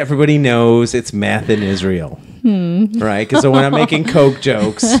because everybody knows it's math in Israel. Right? Because when I'm making Coke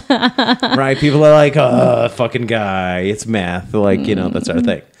jokes, right, people are like, oh, fucking guy, it's math. Like, that's our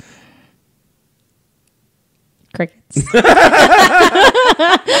thing. Crickets.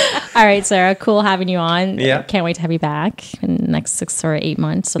 All right, Sarah, cool having you on. Yeah. Can't wait to have you back in the next 6 or 8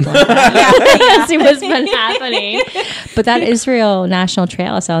 months. Something like that. See what's been happening. But that Israel National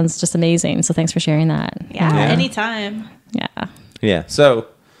Trail sounds just amazing. So thanks for sharing that. Yeah, anytime. Yeah. Yeah, so...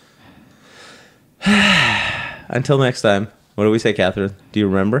 Until next time, what do we say, Catherine? Do you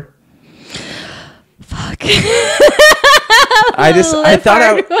remember? Fuck. I thought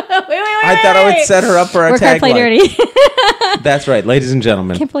I would set her up for our tagline. Play dirty. That's right, ladies and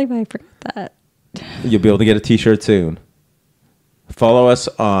gentlemen. I can't believe I forgot that. You'll be able to get a t-shirt soon. Follow us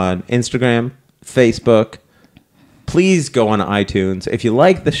on Instagram, Facebook. Please go on iTunes. If you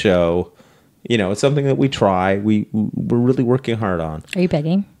like the show, it's something that we try. We're really working hard on. Are you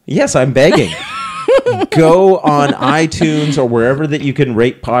begging? Yes, I'm begging. Go on iTunes or wherever that you can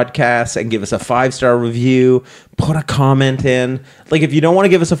rate podcasts and give us a 5-star review. Put a comment in. Like, if you don't want to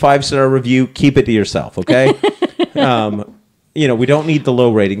give us a 5-star review, keep it to yourself, okay? We don't need the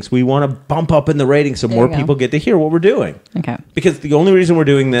low ratings. We want to bump up in the ratings so more people get to hear what we're doing. Okay. Because the only reason we're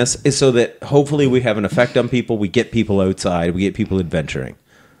doing this is so that hopefully we have an effect on people. We get people outside. We get people adventuring,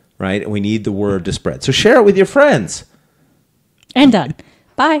 right? And we need the word to spread. So share it with your friends. And done.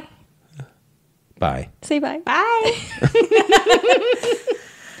 Bye. Bye. Say bye. Bye.